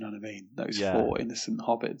moment. Do you know what I mean? Those 4 innocent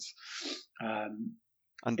hobbits.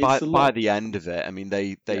 And by the end of it, I mean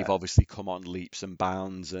they've obviously come on leaps and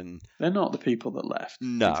bounds, and they're not the people that left.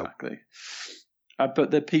 No, exactly. But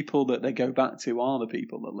the people that they go back to are the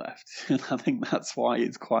people that left, and I think that's why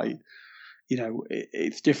it's quite.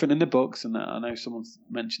 It's different in the books, and I know someone's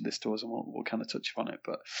mentioned this to us, and we'll kind of touch upon it.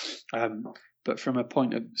 But from a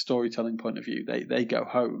storytelling point of view, they go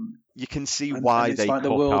home. You can see why they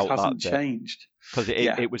the world hasn't changed. Because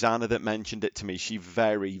it was Anna that mentioned it to me. She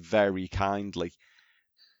very, very kindly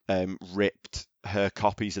ripped her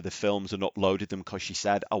copies of the films and uploaded them because she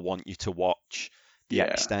said, I want you to watch the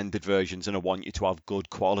extended versions and I want you to have good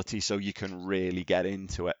quality so you can really get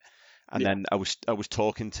into it. And then I was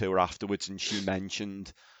talking to her afterwards, and she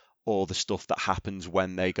mentioned all the stuff that happens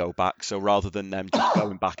when they go back. So rather than them just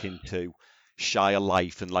going back into Shire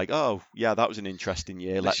life and like, oh yeah, that was an interesting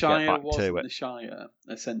year, let's get back to it. The Shire,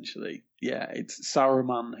 essentially, it's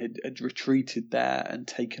Saruman had retreated there and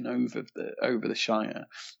taken over the Shire,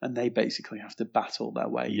 and they basically have to battle their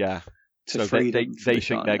way. So they think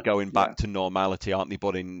they're going back to normality, aren't they?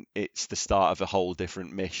 But it's the start of a whole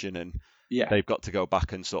different mission, and they've got to go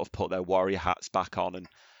back and sort of put their warrior hats back on. And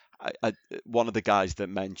one of the guys that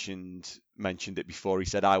mentioned it before, he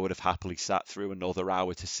said, I would have happily sat through another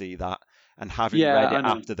hour to see that. And having read it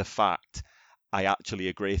after the fact, I actually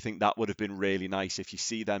agree. I think that would have been really nice if you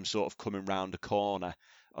see them sort of coming round a corner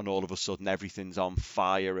and all of a sudden everything's on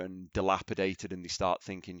fire and dilapidated and they start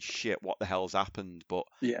thinking, shit, what the hell's happened? But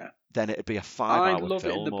then it'd be a 5-hour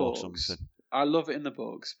film or something. I love it in the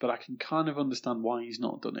books, but I can kind of understand why he's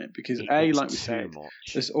not done it because like we said,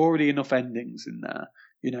 there's already enough endings in there.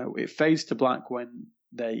 It fades to black when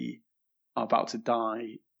they are about to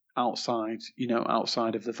die outside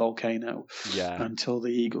of the volcano, until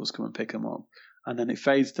the eagles come and pick them up, and then it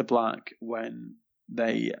fades to black when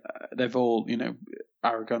they've all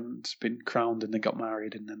Aragorn's been crowned and they got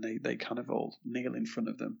married, and then they kind of all kneel in front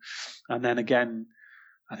of them, and then again.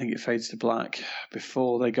 I think it fades to black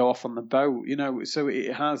before they go off on the boat, so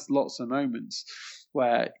it has lots of moments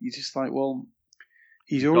where you're just like, well,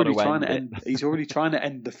 he's already trying to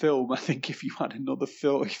end the film. I think if you had another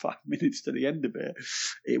 45 minutes to the end of it,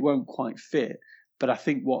 it won't quite fit. But I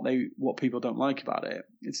think what people don't like about it,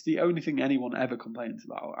 it's the only thing anyone ever complains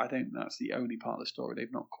about. I think that's the only part of the story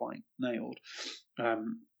they've not quite nailed.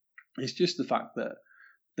 It's just the fact that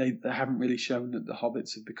they haven't really shown that the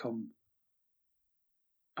hobbits have become,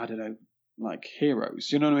 I don't know, like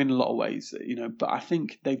heroes. You know what I mean? In a lot of ways, But I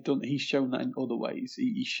think he's shown that in other ways.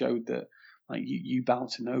 He showed that, like, you bow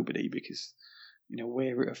to nobody because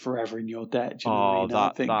we're forever in your debt. Do you know what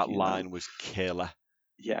I mean? That line was killer.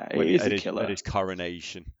 Yeah, it is a killer. At his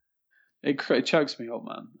coronation. It chokes me up,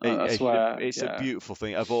 man. I swear. It's a beautiful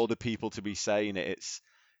thing. Of all the people to be saying it, it's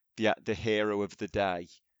the hero of the day,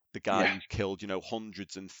 the guy who's killed,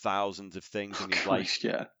 hundreds and thousands of things, and he's Christ,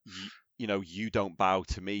 like, you don't bow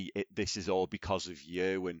to me. This is all because of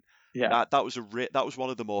you. And yeah, that was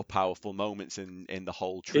one of the more powerful moments in the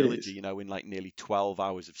whole trilogy. In like nearly 12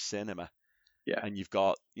 hours of cinema. Yeah. And you've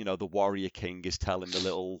got, the Warrior King is telling the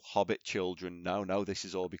little Hobbit children, no, this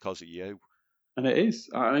is all because of you. And it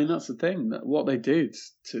is. I mean, that's the thing. That what they did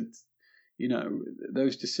to,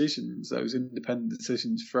 those decisions, those independent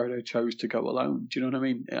decisions, Frodo chose to go alone. Do you know what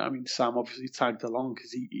I mean? I mean, Sam obviously tagged along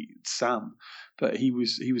because it's Sam, but he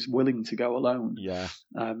was willing to go alone. Yeah.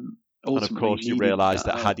 And of course, you realise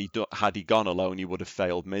that had he gone alone, he would have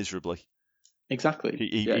failed miserably. Exactly.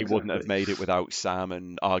 He wouldn't have made it without Sam,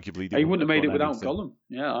 and arguably he wouldn't have made it without anything. Gollum.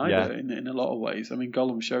 Yeah, either. In a lot of ways. I mean,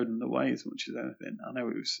 Gollum showed him the way as much as anything. I know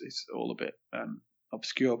it's all a bit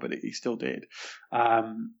obscure, but he still did.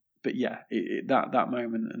 But yeah, that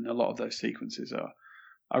moment and a lot of those sequences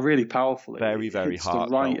are really powerful. Very, very heartfelt.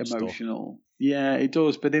 The right emotional. Yeah, it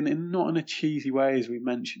does, but not in a cheesy way, as we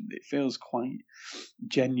mentioned. It feels quite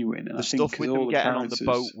genuine. And the stuff with them getting on the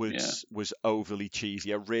boat was overly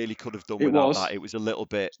cheesy. I really could have done without that. It was a little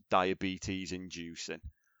bit diabetes inducing.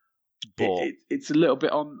 But it's a little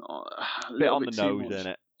bit on the nose, isn't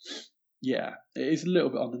it? Yeah, it is a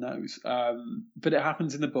little bit on the nose. But it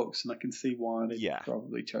happens in the books, and I can see why they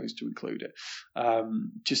probably chose to include it.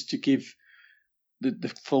 Just to give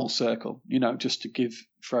the full circle, just to give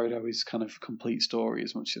Frodo his kind of complete story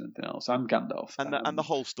as much as anything else, and Gandalf. And the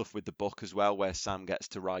whole stuff with the book as well, where Sam gets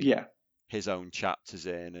to write his own chapters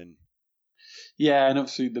in. And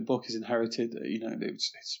obviously the book is inherited.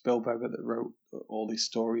 It's Bilbo that wrote all these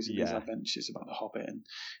stories and these adventures about the Hobbit,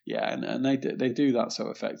 and they do that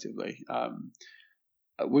so effectively.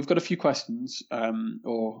 We've got a few questions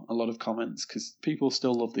or a lot of comments because people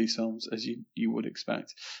still love these films, as you would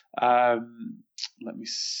expect. Let me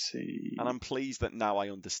see. And I'm pleased that now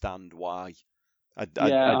I understand why. I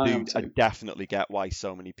definitely get why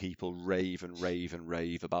so many people rave and rave and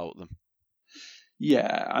rave about them.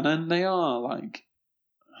 Yeah, and then they are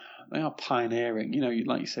pioneering.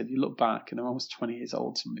 Like you said, you look back and they're almost 20 years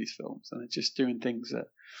old, some of these films, and they're just doing things that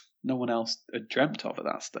no one else had dreamt of at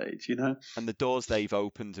that stage, And the doors they've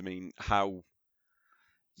opened, I mean, how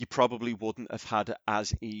you probably wouldn't have had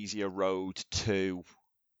as easy a road to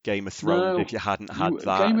Game of Thrones if you hadn't had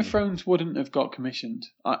that. Game of Thrones wouldn't have got commissioned.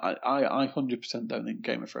 I 100% don't think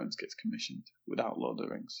Game of Thrones gets commissioned without Lord of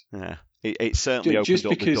the Rings. Yeah, it certainly opened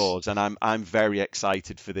up the doors, and I'm very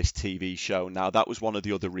excited for this TV show. Now, that was one of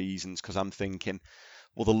the other reasons, because I'm thinking,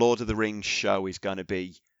 well, the Lord of the Rings show is going to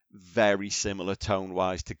be very similar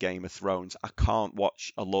tone-wise to Game of Thrones. I can't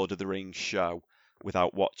watch a Lord of the Rings show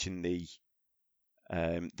without watching the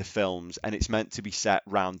films, and it's meant to be set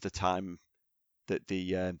round the time that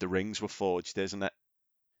the rings were forged, isn't it?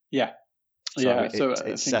 Yeah. So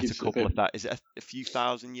it's set a couple of that. Is it a few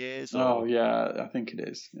thousand years? Or? Oh yeah, I think it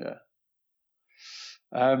is. Yeah.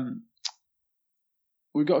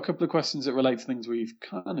 We've got a couple of questions that relate to things we've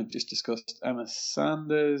kind of just discussed. Emma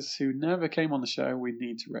Sanders, who never came on the show, we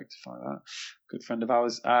need to rectify that. Good friend of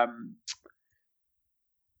ours.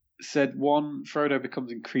 Said Frodo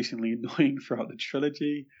becomes increasingly annoying throughout the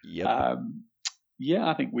trilogy. Yep. Yeah,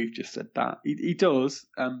 I think we've just said that. He does,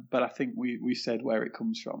 but I think we said where it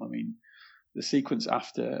comes from. I mean, the sequence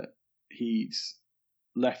after he's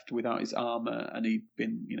left without his armor and he'd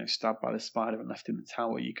been, stabbed by the spider and left in the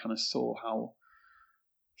tower, you kind of saw how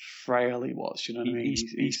frail he was. You know what I mean?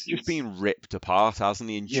 He's just being ripped apart, hasn't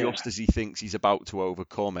he? And just as he thinks he's about to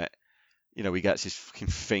overcome it, he gets his fucking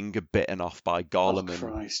finger bitten off by Gollum. Oh,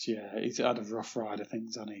 Christ, yeah. He's had a rough ride of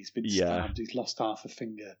things, hasn't he? He's been stabbed, he's lost half a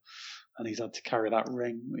finger, and he's had to carry that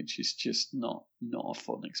ring, which is just not a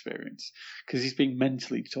fun experience because he's being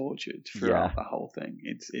mentally tortured throughout the whole thing.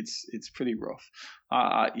 It's pretty rough.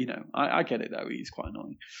 I get it though. He's quite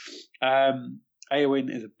annoying.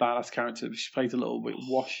 Eowyn is a badass character. She plays a little bit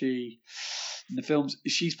washy in the films.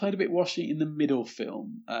 She's played a bit washy in the middle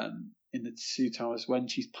film. In the Two Towers when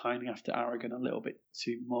she's pining after Aragorn a little bit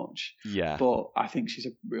too much. Yeah. But I think she's a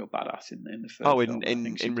real badass in the first film.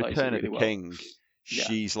 In Return of the King, Yeah.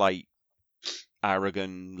 she's like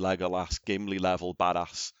Aragorn, Legolas, Gimli level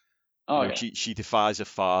badass. Oh yeah. She defies her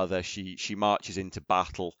father. She marches into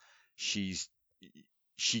battle. She's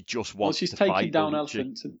she just Well, wants she's to taking fight, down doesn't she?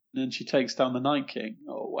 elephants, and then she takes down the Night King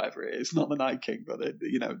or whatever it is. Not the Night King, but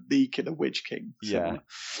the king, the Witch King. Yeah. Similar.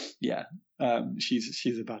 Yeah.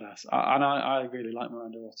 She's a badass, I really like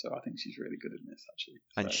Miranda Otto. I think she's really good in this actually.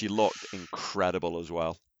 And So, she looked incredible as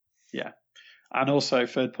well. yeah. And also,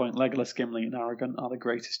 third point, Legolas, Gimli, and Aragorn are the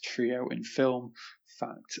greatest trio in film.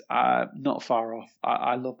 Fact, not far off.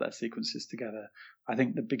 I love their sequences together. I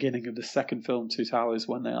think the beginning of the second film, Two Towers,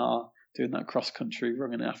 when they are doing that cross country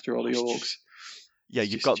running after all the orcs. Yeah,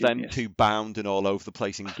 you've got them two bounding all over the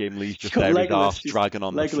place, and Gimli's just there, his arse dragging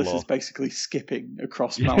on the floor. Legolas is basically skipping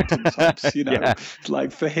across mountaintops. Yeah.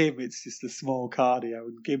 Like for him, it's just a small cardio,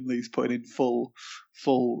 and Gimli's putting in full.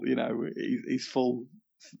 He's full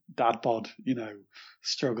dad bod.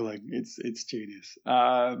 Struggling. It's genius.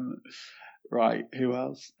 Right, who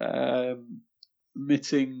else?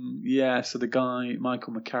 Omitting, so the guy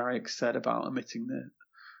Michael McCarrick said about omitting the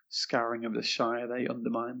scouring of the Shire, they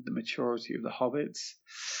undermined the maturity of the hobbits.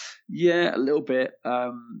 Yeah, a little bit.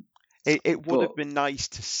 It would have been nice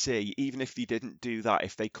to see, even if they didn't do that,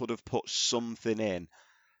 if they could have put something in.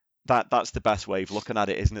 That's the best way of looking at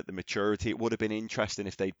it, isn't it? The maturity. It would have been interesting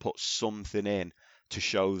if they'd put something in to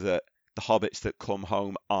show that the hobbits that come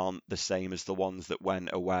home aren't the same as the ones that went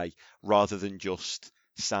away, rather than just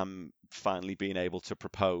Sam finally being able to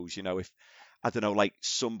propose. If, I don't know, like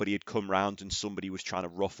somebody had come round and somebody was trying to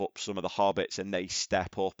rough up some of the hobbits, and they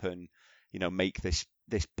step up and, make this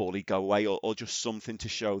bully go away, or just something to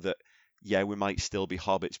show that, yeah, we might still be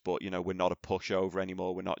hobbits, but, we're not a pushover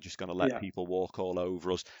anymore. We're not just going to let people walk all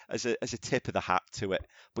over us, as a tip of the hat to it.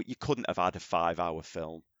 But you couldn't have had a 5-hour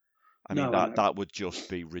film. I mean, that would just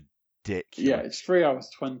be ridiculous. Yeah, it's 3 hours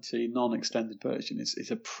 20, non-extended version. It's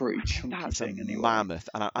a pretty chunky That's thing a anyway. mammoth,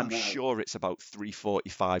 and I'm sure it's about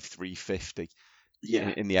 345, 350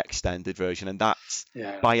 in the extended version, and that's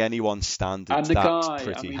by anyone's standards, and that's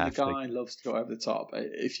pretty hefty. The guy loves to go over the top.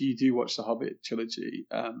 If you do watch the Hobbit trilogy,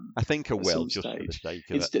 I think I will, just for the sake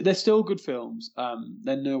of it. They're still good films.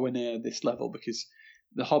 They're nowhere near this level because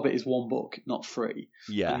The Hobbit is one book, not 3.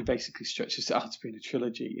 Yeah. And he basically stretches it out to be in a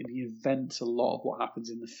trilogy, and he invents a lot of what happens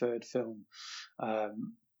in the third film.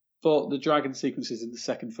 But the dragon sequences in the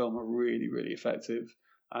second film are really, really effective.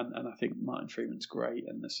 And I think Martin Freeman's great,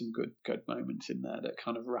 and there's some good moments in there that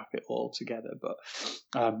kind of wrap it all together. But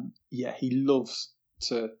he loves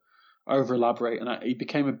to over elaborate, and he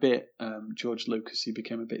became a bit George Lucas. He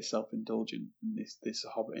became a bit self-indulgent in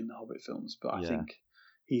the Hobbit films. But I think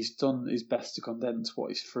he's done his best to condense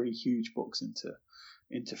what is 3 huge books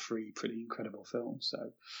into 3 pretty incredible films.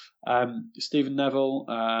 So Stephen Neville,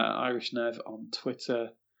 Irish Nev on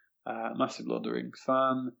Twitter, massive Lord of the Rings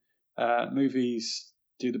fan. Movies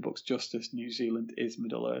do the books justice. New Zealand is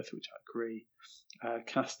Middle Earth, which I agree.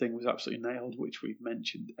 Casting was absolutely nailed, which we've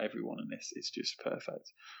mentioned. Everyone in this is just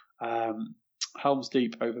perfect. Helm's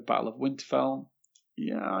Deep over Battle of Winterfell.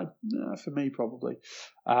 Yeah, for me probably.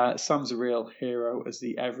 Sam's a real hero as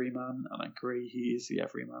the everyman, and I agree he is the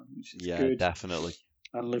everyman, which is good. Yeah, definitely.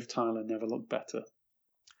 And Liv Tyler never looked better.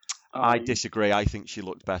 I disagree. I think she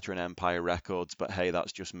looked better in Empire Records, but hey,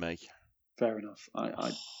 that's just me. Fair enough.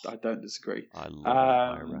 I don't disagree. I love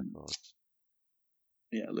Empire Records.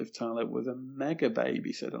 Yeah, Liv Tyler was a mega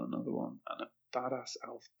baby, said on another one, and a badass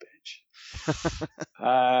elf bitch.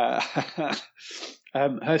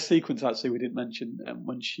 Her sequence, actually, we didn't mention,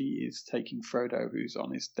 when she is taking Frodo, who's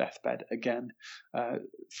on his deathbed again,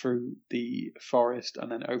 through the forest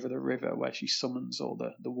and then over the river, where she summons all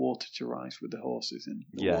the water to rise with the horses, and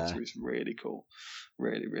the water is really cool.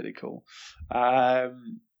 Really, really cool.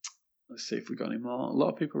 Let's see if we got any more. A lot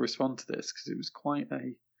of people respond to this because it was quite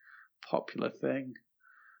a popular thing.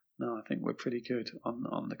 No, I think we're pretty good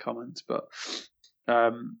on the comments, but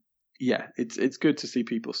it's good to see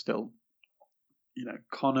people still.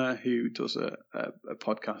 Connor, who does a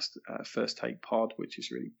podcast, First Take Pod, which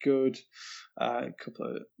is really good. A couple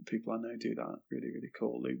of people I know do that. Really, really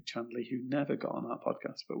cool. Luke Chandley, who never got on our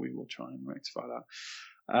podcast, but we will try and rectify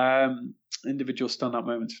that. Individual standout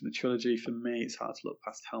moments from the trilogy. For me, it's hard to look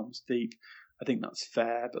past Helm's Deep. I think that's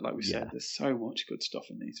fair, but like we said, there's so much good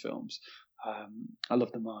stuff in these films. I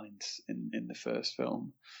love the mines in the first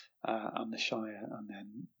film, and the Shire, and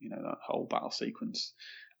then that whole battle sequence.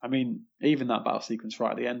 I mean, even that battle sequence right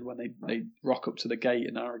at the end when they rock up to the gate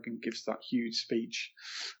and Aragorn gives that huge speech,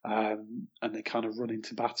 and they kind of run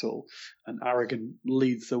into battle, and Aragorn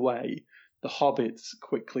leads the way. the hobbits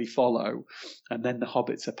quickly follow, and then the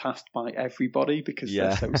hobbits are passed by everybody because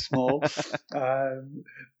Yeah. they're so small.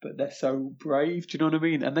 But they're so brave. Do you know what I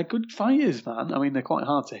mean? And they're good fighters, man. I mean, they're quite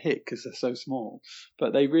hard to hit because they're so small,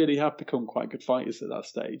 but they really have become quite good fighters at that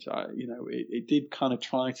stage. It did kind of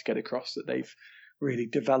try to get across that they've really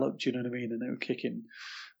developed. You know what I mean? And they were kicking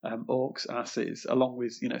orcs' asses, along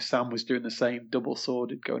with Sam was doing the same, double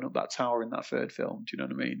sworded, going up that tower in that third film. Do you know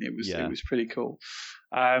what I mean? It was pretty cool.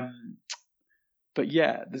 But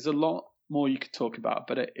yeah, there's a lot more you could talk about.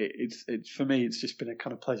 But it's for me, it's just been a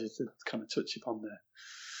kind of pleasure to kind of touch upon the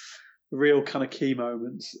real kind of key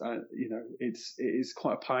moments. It is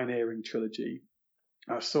quite a pioneering trilogy.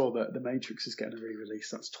 I saw that The Matrix is getting a re-release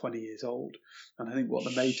that's 20 years old, and I think what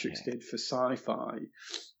The Matrix did for sci-fi,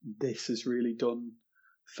 this has really done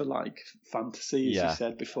for like fantasy, as you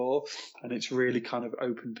said before, and it's really kind of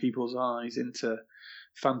opened people's eyes into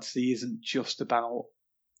fantasy isn't just about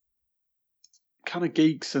kind of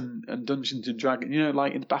geeks and Dungeons and Dragons.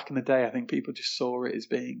 Like back in the day, I think people just saw it as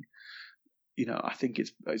being, I think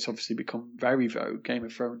it's obviously become very vogue. Game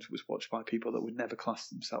of Thrones was watched by people that would never class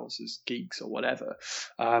themselves as geeks or whatever.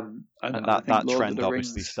 And that trend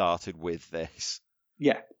obviously started with this.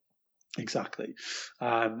 Yeah, exactly.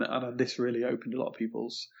 And this really opened a lot of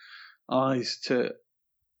people's eyes to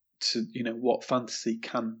what fantasy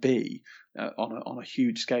can be on a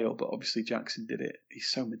huge scale. But obviously Jackson did it.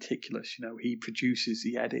 He's so meticulous. He produces,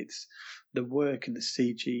 he edits. The work and the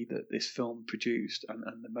CG that this film produced and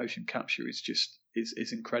the motion capture is just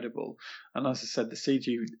is incredible. And as I said, the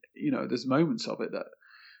CG, there's moments of it that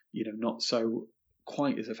not so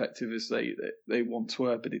quite as effective as they once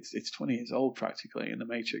were, but it's 20 years old practically, and The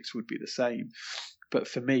Matrix would be the same. But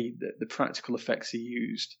for me, the practical effects he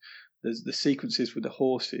used, there's the sequences with the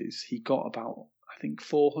horses, he got about, I think,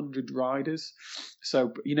 400 riders.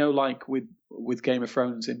 So, like with Game of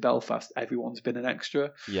Thrones in Belfast, everyone's been an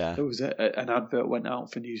extra. Yeah. There was an advert went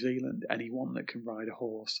out for New Zealand, anyone that can ride a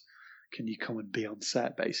horse, can you come and be on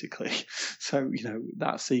set, basically? So,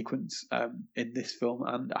 that sequence in this film,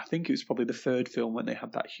 and I think it was probably the third film when they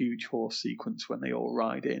had that huge horse sequence when they all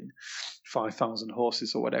ride in 5,000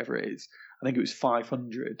 horses or whatever it is. I think it was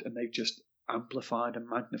 500, and they've just amplified and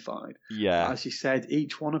magnified. Yeah. As you said,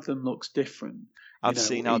 each one of them looks different. I've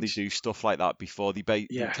seen how they do stuff like that before. They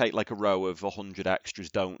take like a row of 100 extras,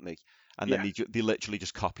 don't they? And then they literally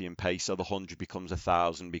just copy and paste. So the 100 becomes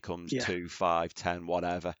 1,000, becomes 2, 5, 10,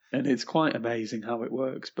 whatever. And it's quite amazing how it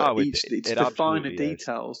works. But it's the finer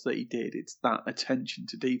details that he did. It's that attention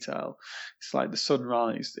to detail. It's like the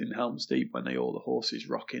sunrise in Helm's Deep when all the horses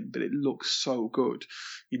rock in, but it looks so good.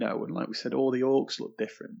 And like we said, all the orcs look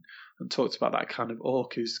different. And talked about that kind of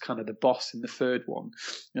orc who's kind of the boss in the third one,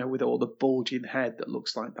 with all the bulging head that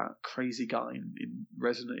looks like that crazy guy in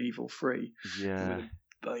Resident Evil 3. Yeah.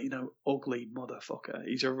 But ugly motherfucker.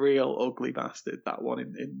 He's a real ugly bastard. That one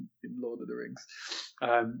in Lord of the Rings.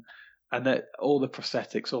 And that all the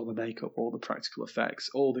prosthetics, all the makeup, all the practical effects,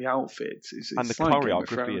 all the outfits, and the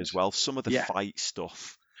choreography as well. Some of the fight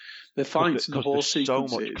stuff. The fights and the horse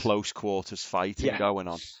sequences. So much close quarters fighting going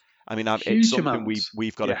on. I mean, it's something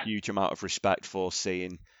we've got a huge amount of respect for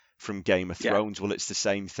seeing from Game of Thrones. Well, it's the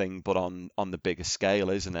same thing, but on the bigger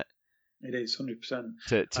scale, isn't it? It is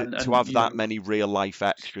 100%. To have that many real life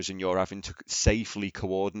extras, and you're having to safely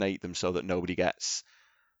coordinate them so that nobody gets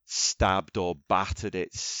stabbed or battered.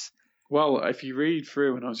 Well, if you read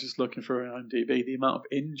through, and I was just looking through IMDb, the amount of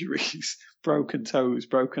injuries, broken toes,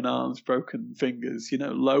 broken arms, broken fingers,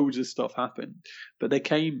 loads of stuff happened. But they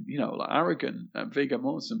came, like Aragorn, Viggo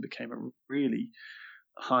Mortensen became a really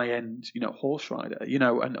high-end, horse rider,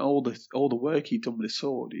 and all the work he'd done with the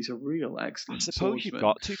sword. He's a real excellent swordsman. I suppose you've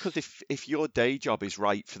got to, because if your day job is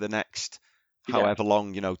right for the next however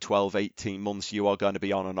long, 12, 18 months, you are going to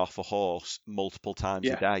be on and off a horse multiple times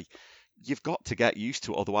a day. You've got to get used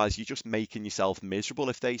to it, otherwise you're just making yourself miserable.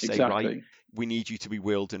 If they say, right, we need you to be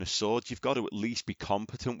wielding a sword, you've got to at least be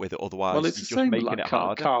competent with it, otherwise you're just making it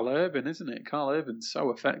harder. Carl Urban, isn't it? Carl Urban's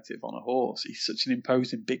so effective on a horse. He's such an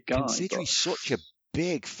imposing big guy. Considering he's such a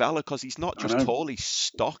big fella, because he's not just tall, he's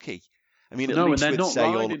stocky. I mean, at least and they're with,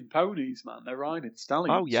 not riding ponies, man. They're riding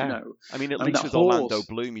stallions. Oh, yeah. I mean, at least with Orlando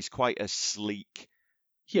Bloom, he's quite a sleek,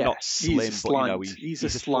 not slim, but he's a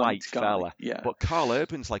slight fella. Yeah. But Carl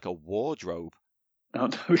Urban's like a wardrobe. Oh,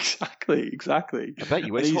 no, exactly. I bet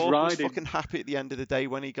you his horse was fucking happy at the end of the day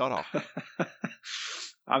when he got off.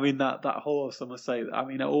 I mean, that horse, I must say,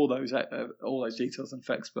 all those details and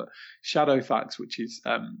effects, but Shadowfax, which is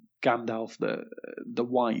Gandalf the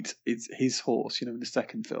White, it's his horse, in the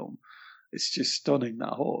second film. It's just stunning,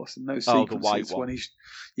 that horse, and those sequences the white one.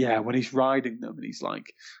 when he's riding them, and he's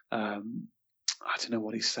like I don't know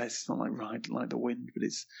what he says. It's not like ride like the wind, but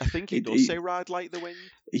I think he it, does say ride like the wind,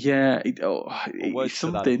 yeah, or words it's to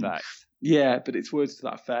that something. effect. Yeah, but it's words to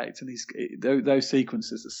that effect, and those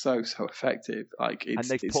sequences are so effective. Like And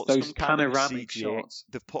they've it's put those some kind of a panoramic CGI. shots.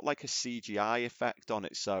 They've put like a CGI effect on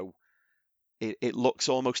it, so it looks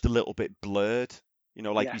almost a little bit blurred. You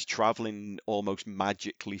know, like Yeah, he's traveling almost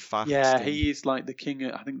magically fast, yeah, and he is like the king.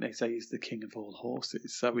 I think they say he's the king of all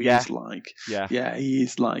horses. So yeah, he's like, yeah, yeah, he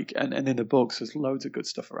is like, and in the books, there's loads of good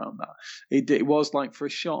stuff around that. It was like for a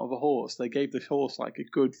shot of a horse, they gave the horse like a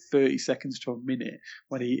good 30 seconds to a minute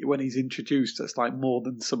when he's introduced. That's like more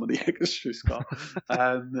than some of the extras got.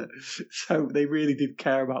 So they really did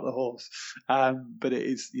care about the horse. But it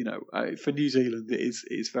is, for New Zealand, it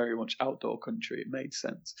is very much outdoor country. It made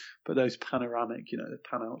sense. But those panoramic, the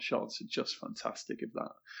pan out shots are just fantastic of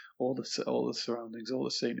that. All the surroundings, all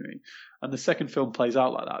the scenery, and the second film plays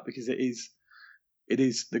out like that because it is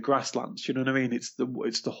the grasslands. You know what I mean? It's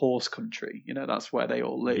the horse country. That's where they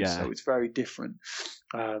all live. yeah. So it's very different.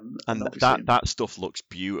 And obviously, that stuff looks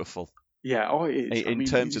beautiful. yeah. Oh, it is. In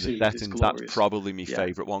terms of the settings, that's probably my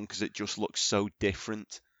favourite one because it just looks so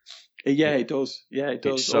different. Yeah, it does. Yeah, it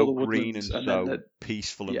does. It's so all the green and then so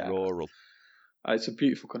peaceful and rural. It's a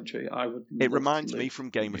beautiful country. I would. It reminds me from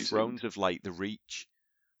Game of Thrones of like the Reach.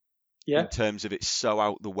 Yeah. In terms of it's so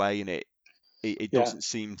out the way, and it doesn't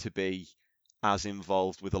seem to be as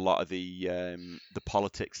involved with a lot of the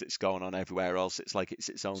politics that's going on everywhere else. It's like it's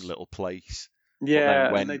its own little place.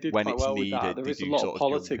 Yeah, and they did when quite it's well with needed, that. There they is a do lot sort of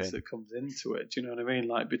politics jump in. that comes into it. Do you know what I mean?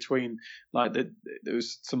 Like between, like there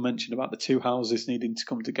was some mention about the two houses needing to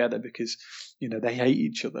come together because they hate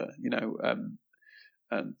each other.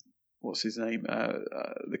 What's his name?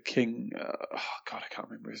 The king. Oh God, I can't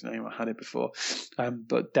remember his name. I had it before.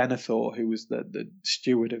 But Denethor, who was the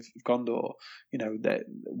steward of Gondor.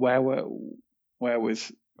 Where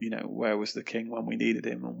was the king when we needed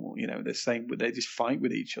him? And the same. They just fight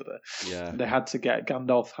with each other. Yeah. And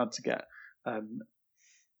Gandalf had to get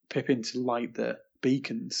Pippin to light the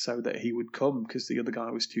beacons so that he would come because the other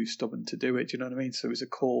guy was too stubborn to do it. Do you know what I mean? So it was a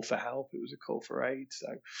call for help. It was a call for aid. So,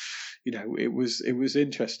 it was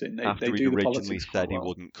interesting. After they he do the originally politics said quite he well.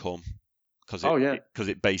 wouldn't come because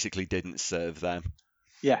it basically didn't serve them.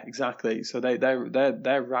 Yeah, exactly. So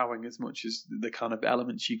they're rowing as much as the kind of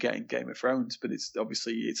elements you get in Game of Thrones, but it's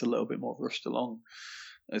obviously it's a little bit more rushed along,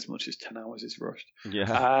 as much as 10 hours is rushed.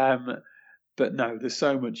 Yeah. But no, there's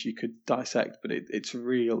so much you could dissect, but it's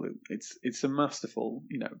real. It's a masterful,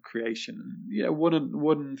 creation.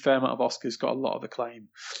 Won fair amount of Oscars, got a lot of acclaim.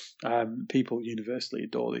 People universally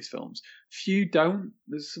adore these films. Few don't.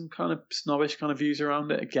 There's some kind of snobbish kind of views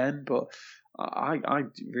around it again, but I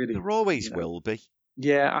really. There always will be.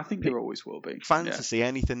 Yeah, I think there always will be. Fantasy,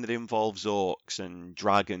 anything that involves orcs and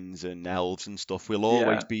dragons and elves and stuff, will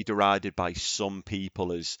always be derided by some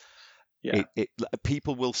people as. Yeah.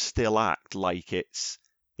 People will still act like it's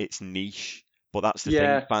niche, but that's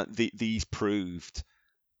the thing. These proved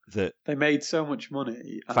that they made so much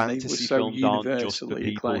money. And fantasy they were so films aren't just for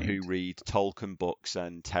people acclaimed. who read Tolkien books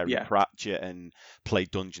and Terry Pratchett and play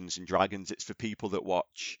Dungeons and Dragons. It's for people that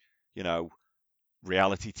watch,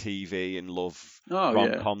 reality TV and love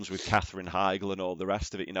rom-coms with Katherine Heigl and all the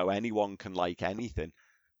rest of it. Anyone can like anything.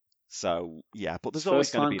 So yeah, but there's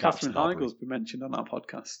always going to be Katherine Heigl's been mentioned on our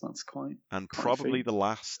podcast. That's quite probably the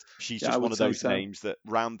last. She's just one of those names that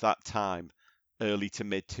around that time, early to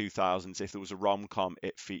mid 2000s, if there was a rom-com,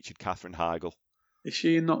 it featured Katherine Heigl. Is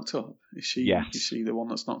she in Knocked Up? Is she? Yes. Is she the one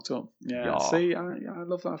that's knocked up? Yeah. See, I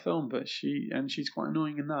love that film, but she's quite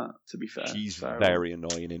annoying in that. To be fair, she's very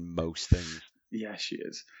annoying in most things. Yeah, she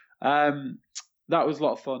is. That was a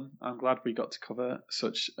lot of fun. I'm glad we got to cover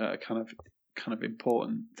such a kind of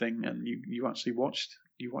important thing, and you actually watched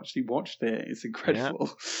it. It's incredible.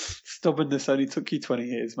 Yeah. Stubbornness only took you 20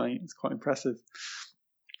 years, mate. It's quite impressive.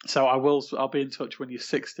 So I'll be in touch when you're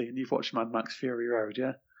 60 and you've watched Mad Max Fury Road,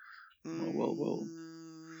 yeah? We'll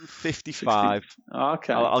 55. 60.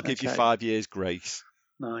 Okay. I'll give you 5 years grace.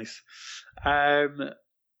 Nice. But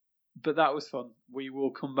that was fun. We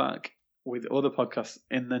will come back with other podcasts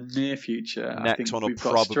in the near future. Next I think one will we've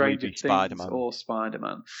got probably Stranger be Things Spider-Man. or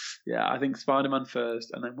Spider-Man. Yeah, I think Spider-Man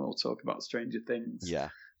first, and then we'll talk about Stranger Things. Yeah.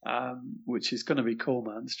 Which is going to be cool,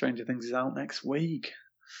 man. Stranger Things is out next week.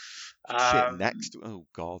 Shit, next? Oh,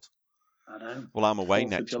 God. I know. Well, I'm away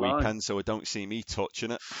next weekend, so I don't see me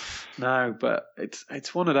touching it. No, but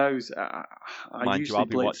it's one of those. Mind you, I'll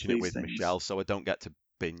be watching it with Michelle, so I don't get to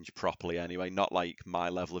binge properly anyway. Not like my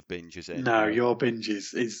level of binge is in. No, your binge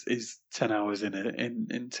is 10 hours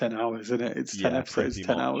in 10 hours, isn't it? It's 10 episodes,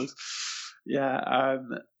 10 hours. Yeah.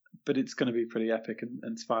 but it's going to be pretty epic,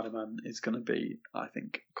 and Spider-Man is going to be, I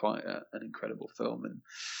think, quite an incredible film, and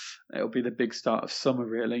it'll be the big start of summer,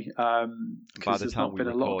 really. By Because the there's time not we been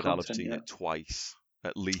a lot of record, I'll have content seen yet. it twice,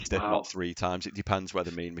 at least, if Wow. not 3 times. It depends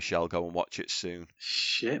whether me and Michelle go and watch it soon.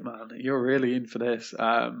 Shit, man, you're really in for this.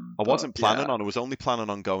 I wasn't planning on. I was only planning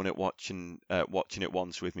on going and watching it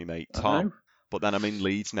once with my mate Tom. But then I'm in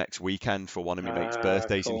Leeds next weekend for one of my mate's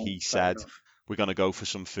birthdays, and he said we're going to go for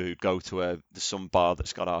some food, go to some bar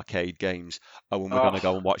that's got arcade games, and we're going to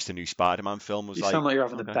go and watch the new Spider-Man film. You sound like you're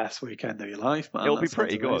having the best weekend of your life, man. It'll be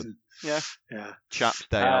pretty good. Yeah. Chap's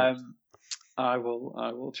day out. I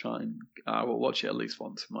will try and I will watch it at least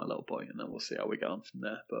once with my little boy, and then we'll see how we get on from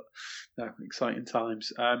there. But no, exciting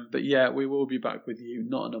times. But yeah, we will be back with you,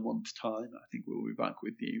 not in a month's time. I think we'll be back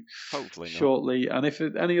with you hopefully shortly. And if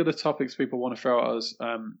any other topics people want to throw at us,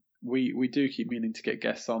 we do keep meaning to get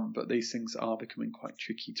guests on, but these things are becoming quite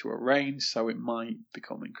tricky to arrange, so it might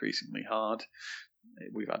become increasingly hard.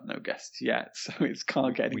 We've had no guests yet, so it's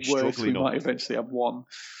can't get any worse. We might eventually have one.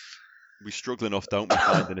 We struggle enough, don't we,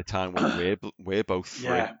 finding a time when we're both free.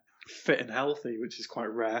 Yeah, fit and healthy, which is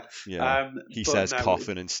quite rare. Yeah. He says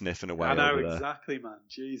coughing and sniffing away. I know, over there. Exactly, man.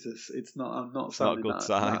 Jesus, it's not. I'm not it's sounding not a good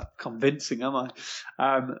sign. That convincing, am I?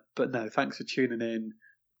 But no, thanks for tuning in.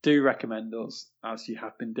 Do recommend us, as you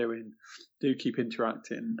have been doing. Do keep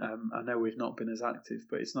interacting. I know we've not been as active,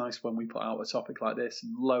 but it's nice when we put out a topic like this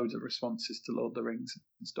and loads of responses to Lord of the Rings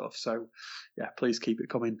and stuff. So, yeah, please keep it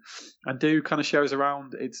coming. And do kind of share us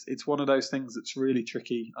around. It's one of those things that's really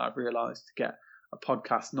tricky, I've realised, to get a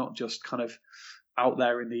podcast not just kind of out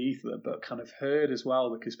there in the ether, but kind of heard as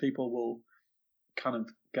well, because people will kind of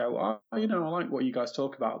go, oh, I like what you guys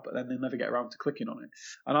talk about, but then they never get around to clicking on it.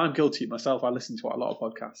 And I'm guilty myself. I listen to a lot of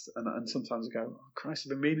podcasts, and sometimes I go, oh, Christ,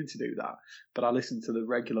 I've been meaning to do that, but I listen to the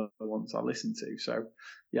regular ones I listen to. So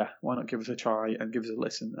yeah, why not give us a try and give us a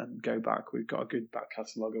listen and go back. We've got a good back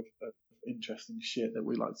catalogue of interesting shit that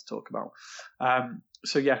we like to talk about.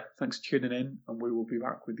 So yeah, thanks for tuning in, and we will be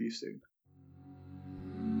back with you soon.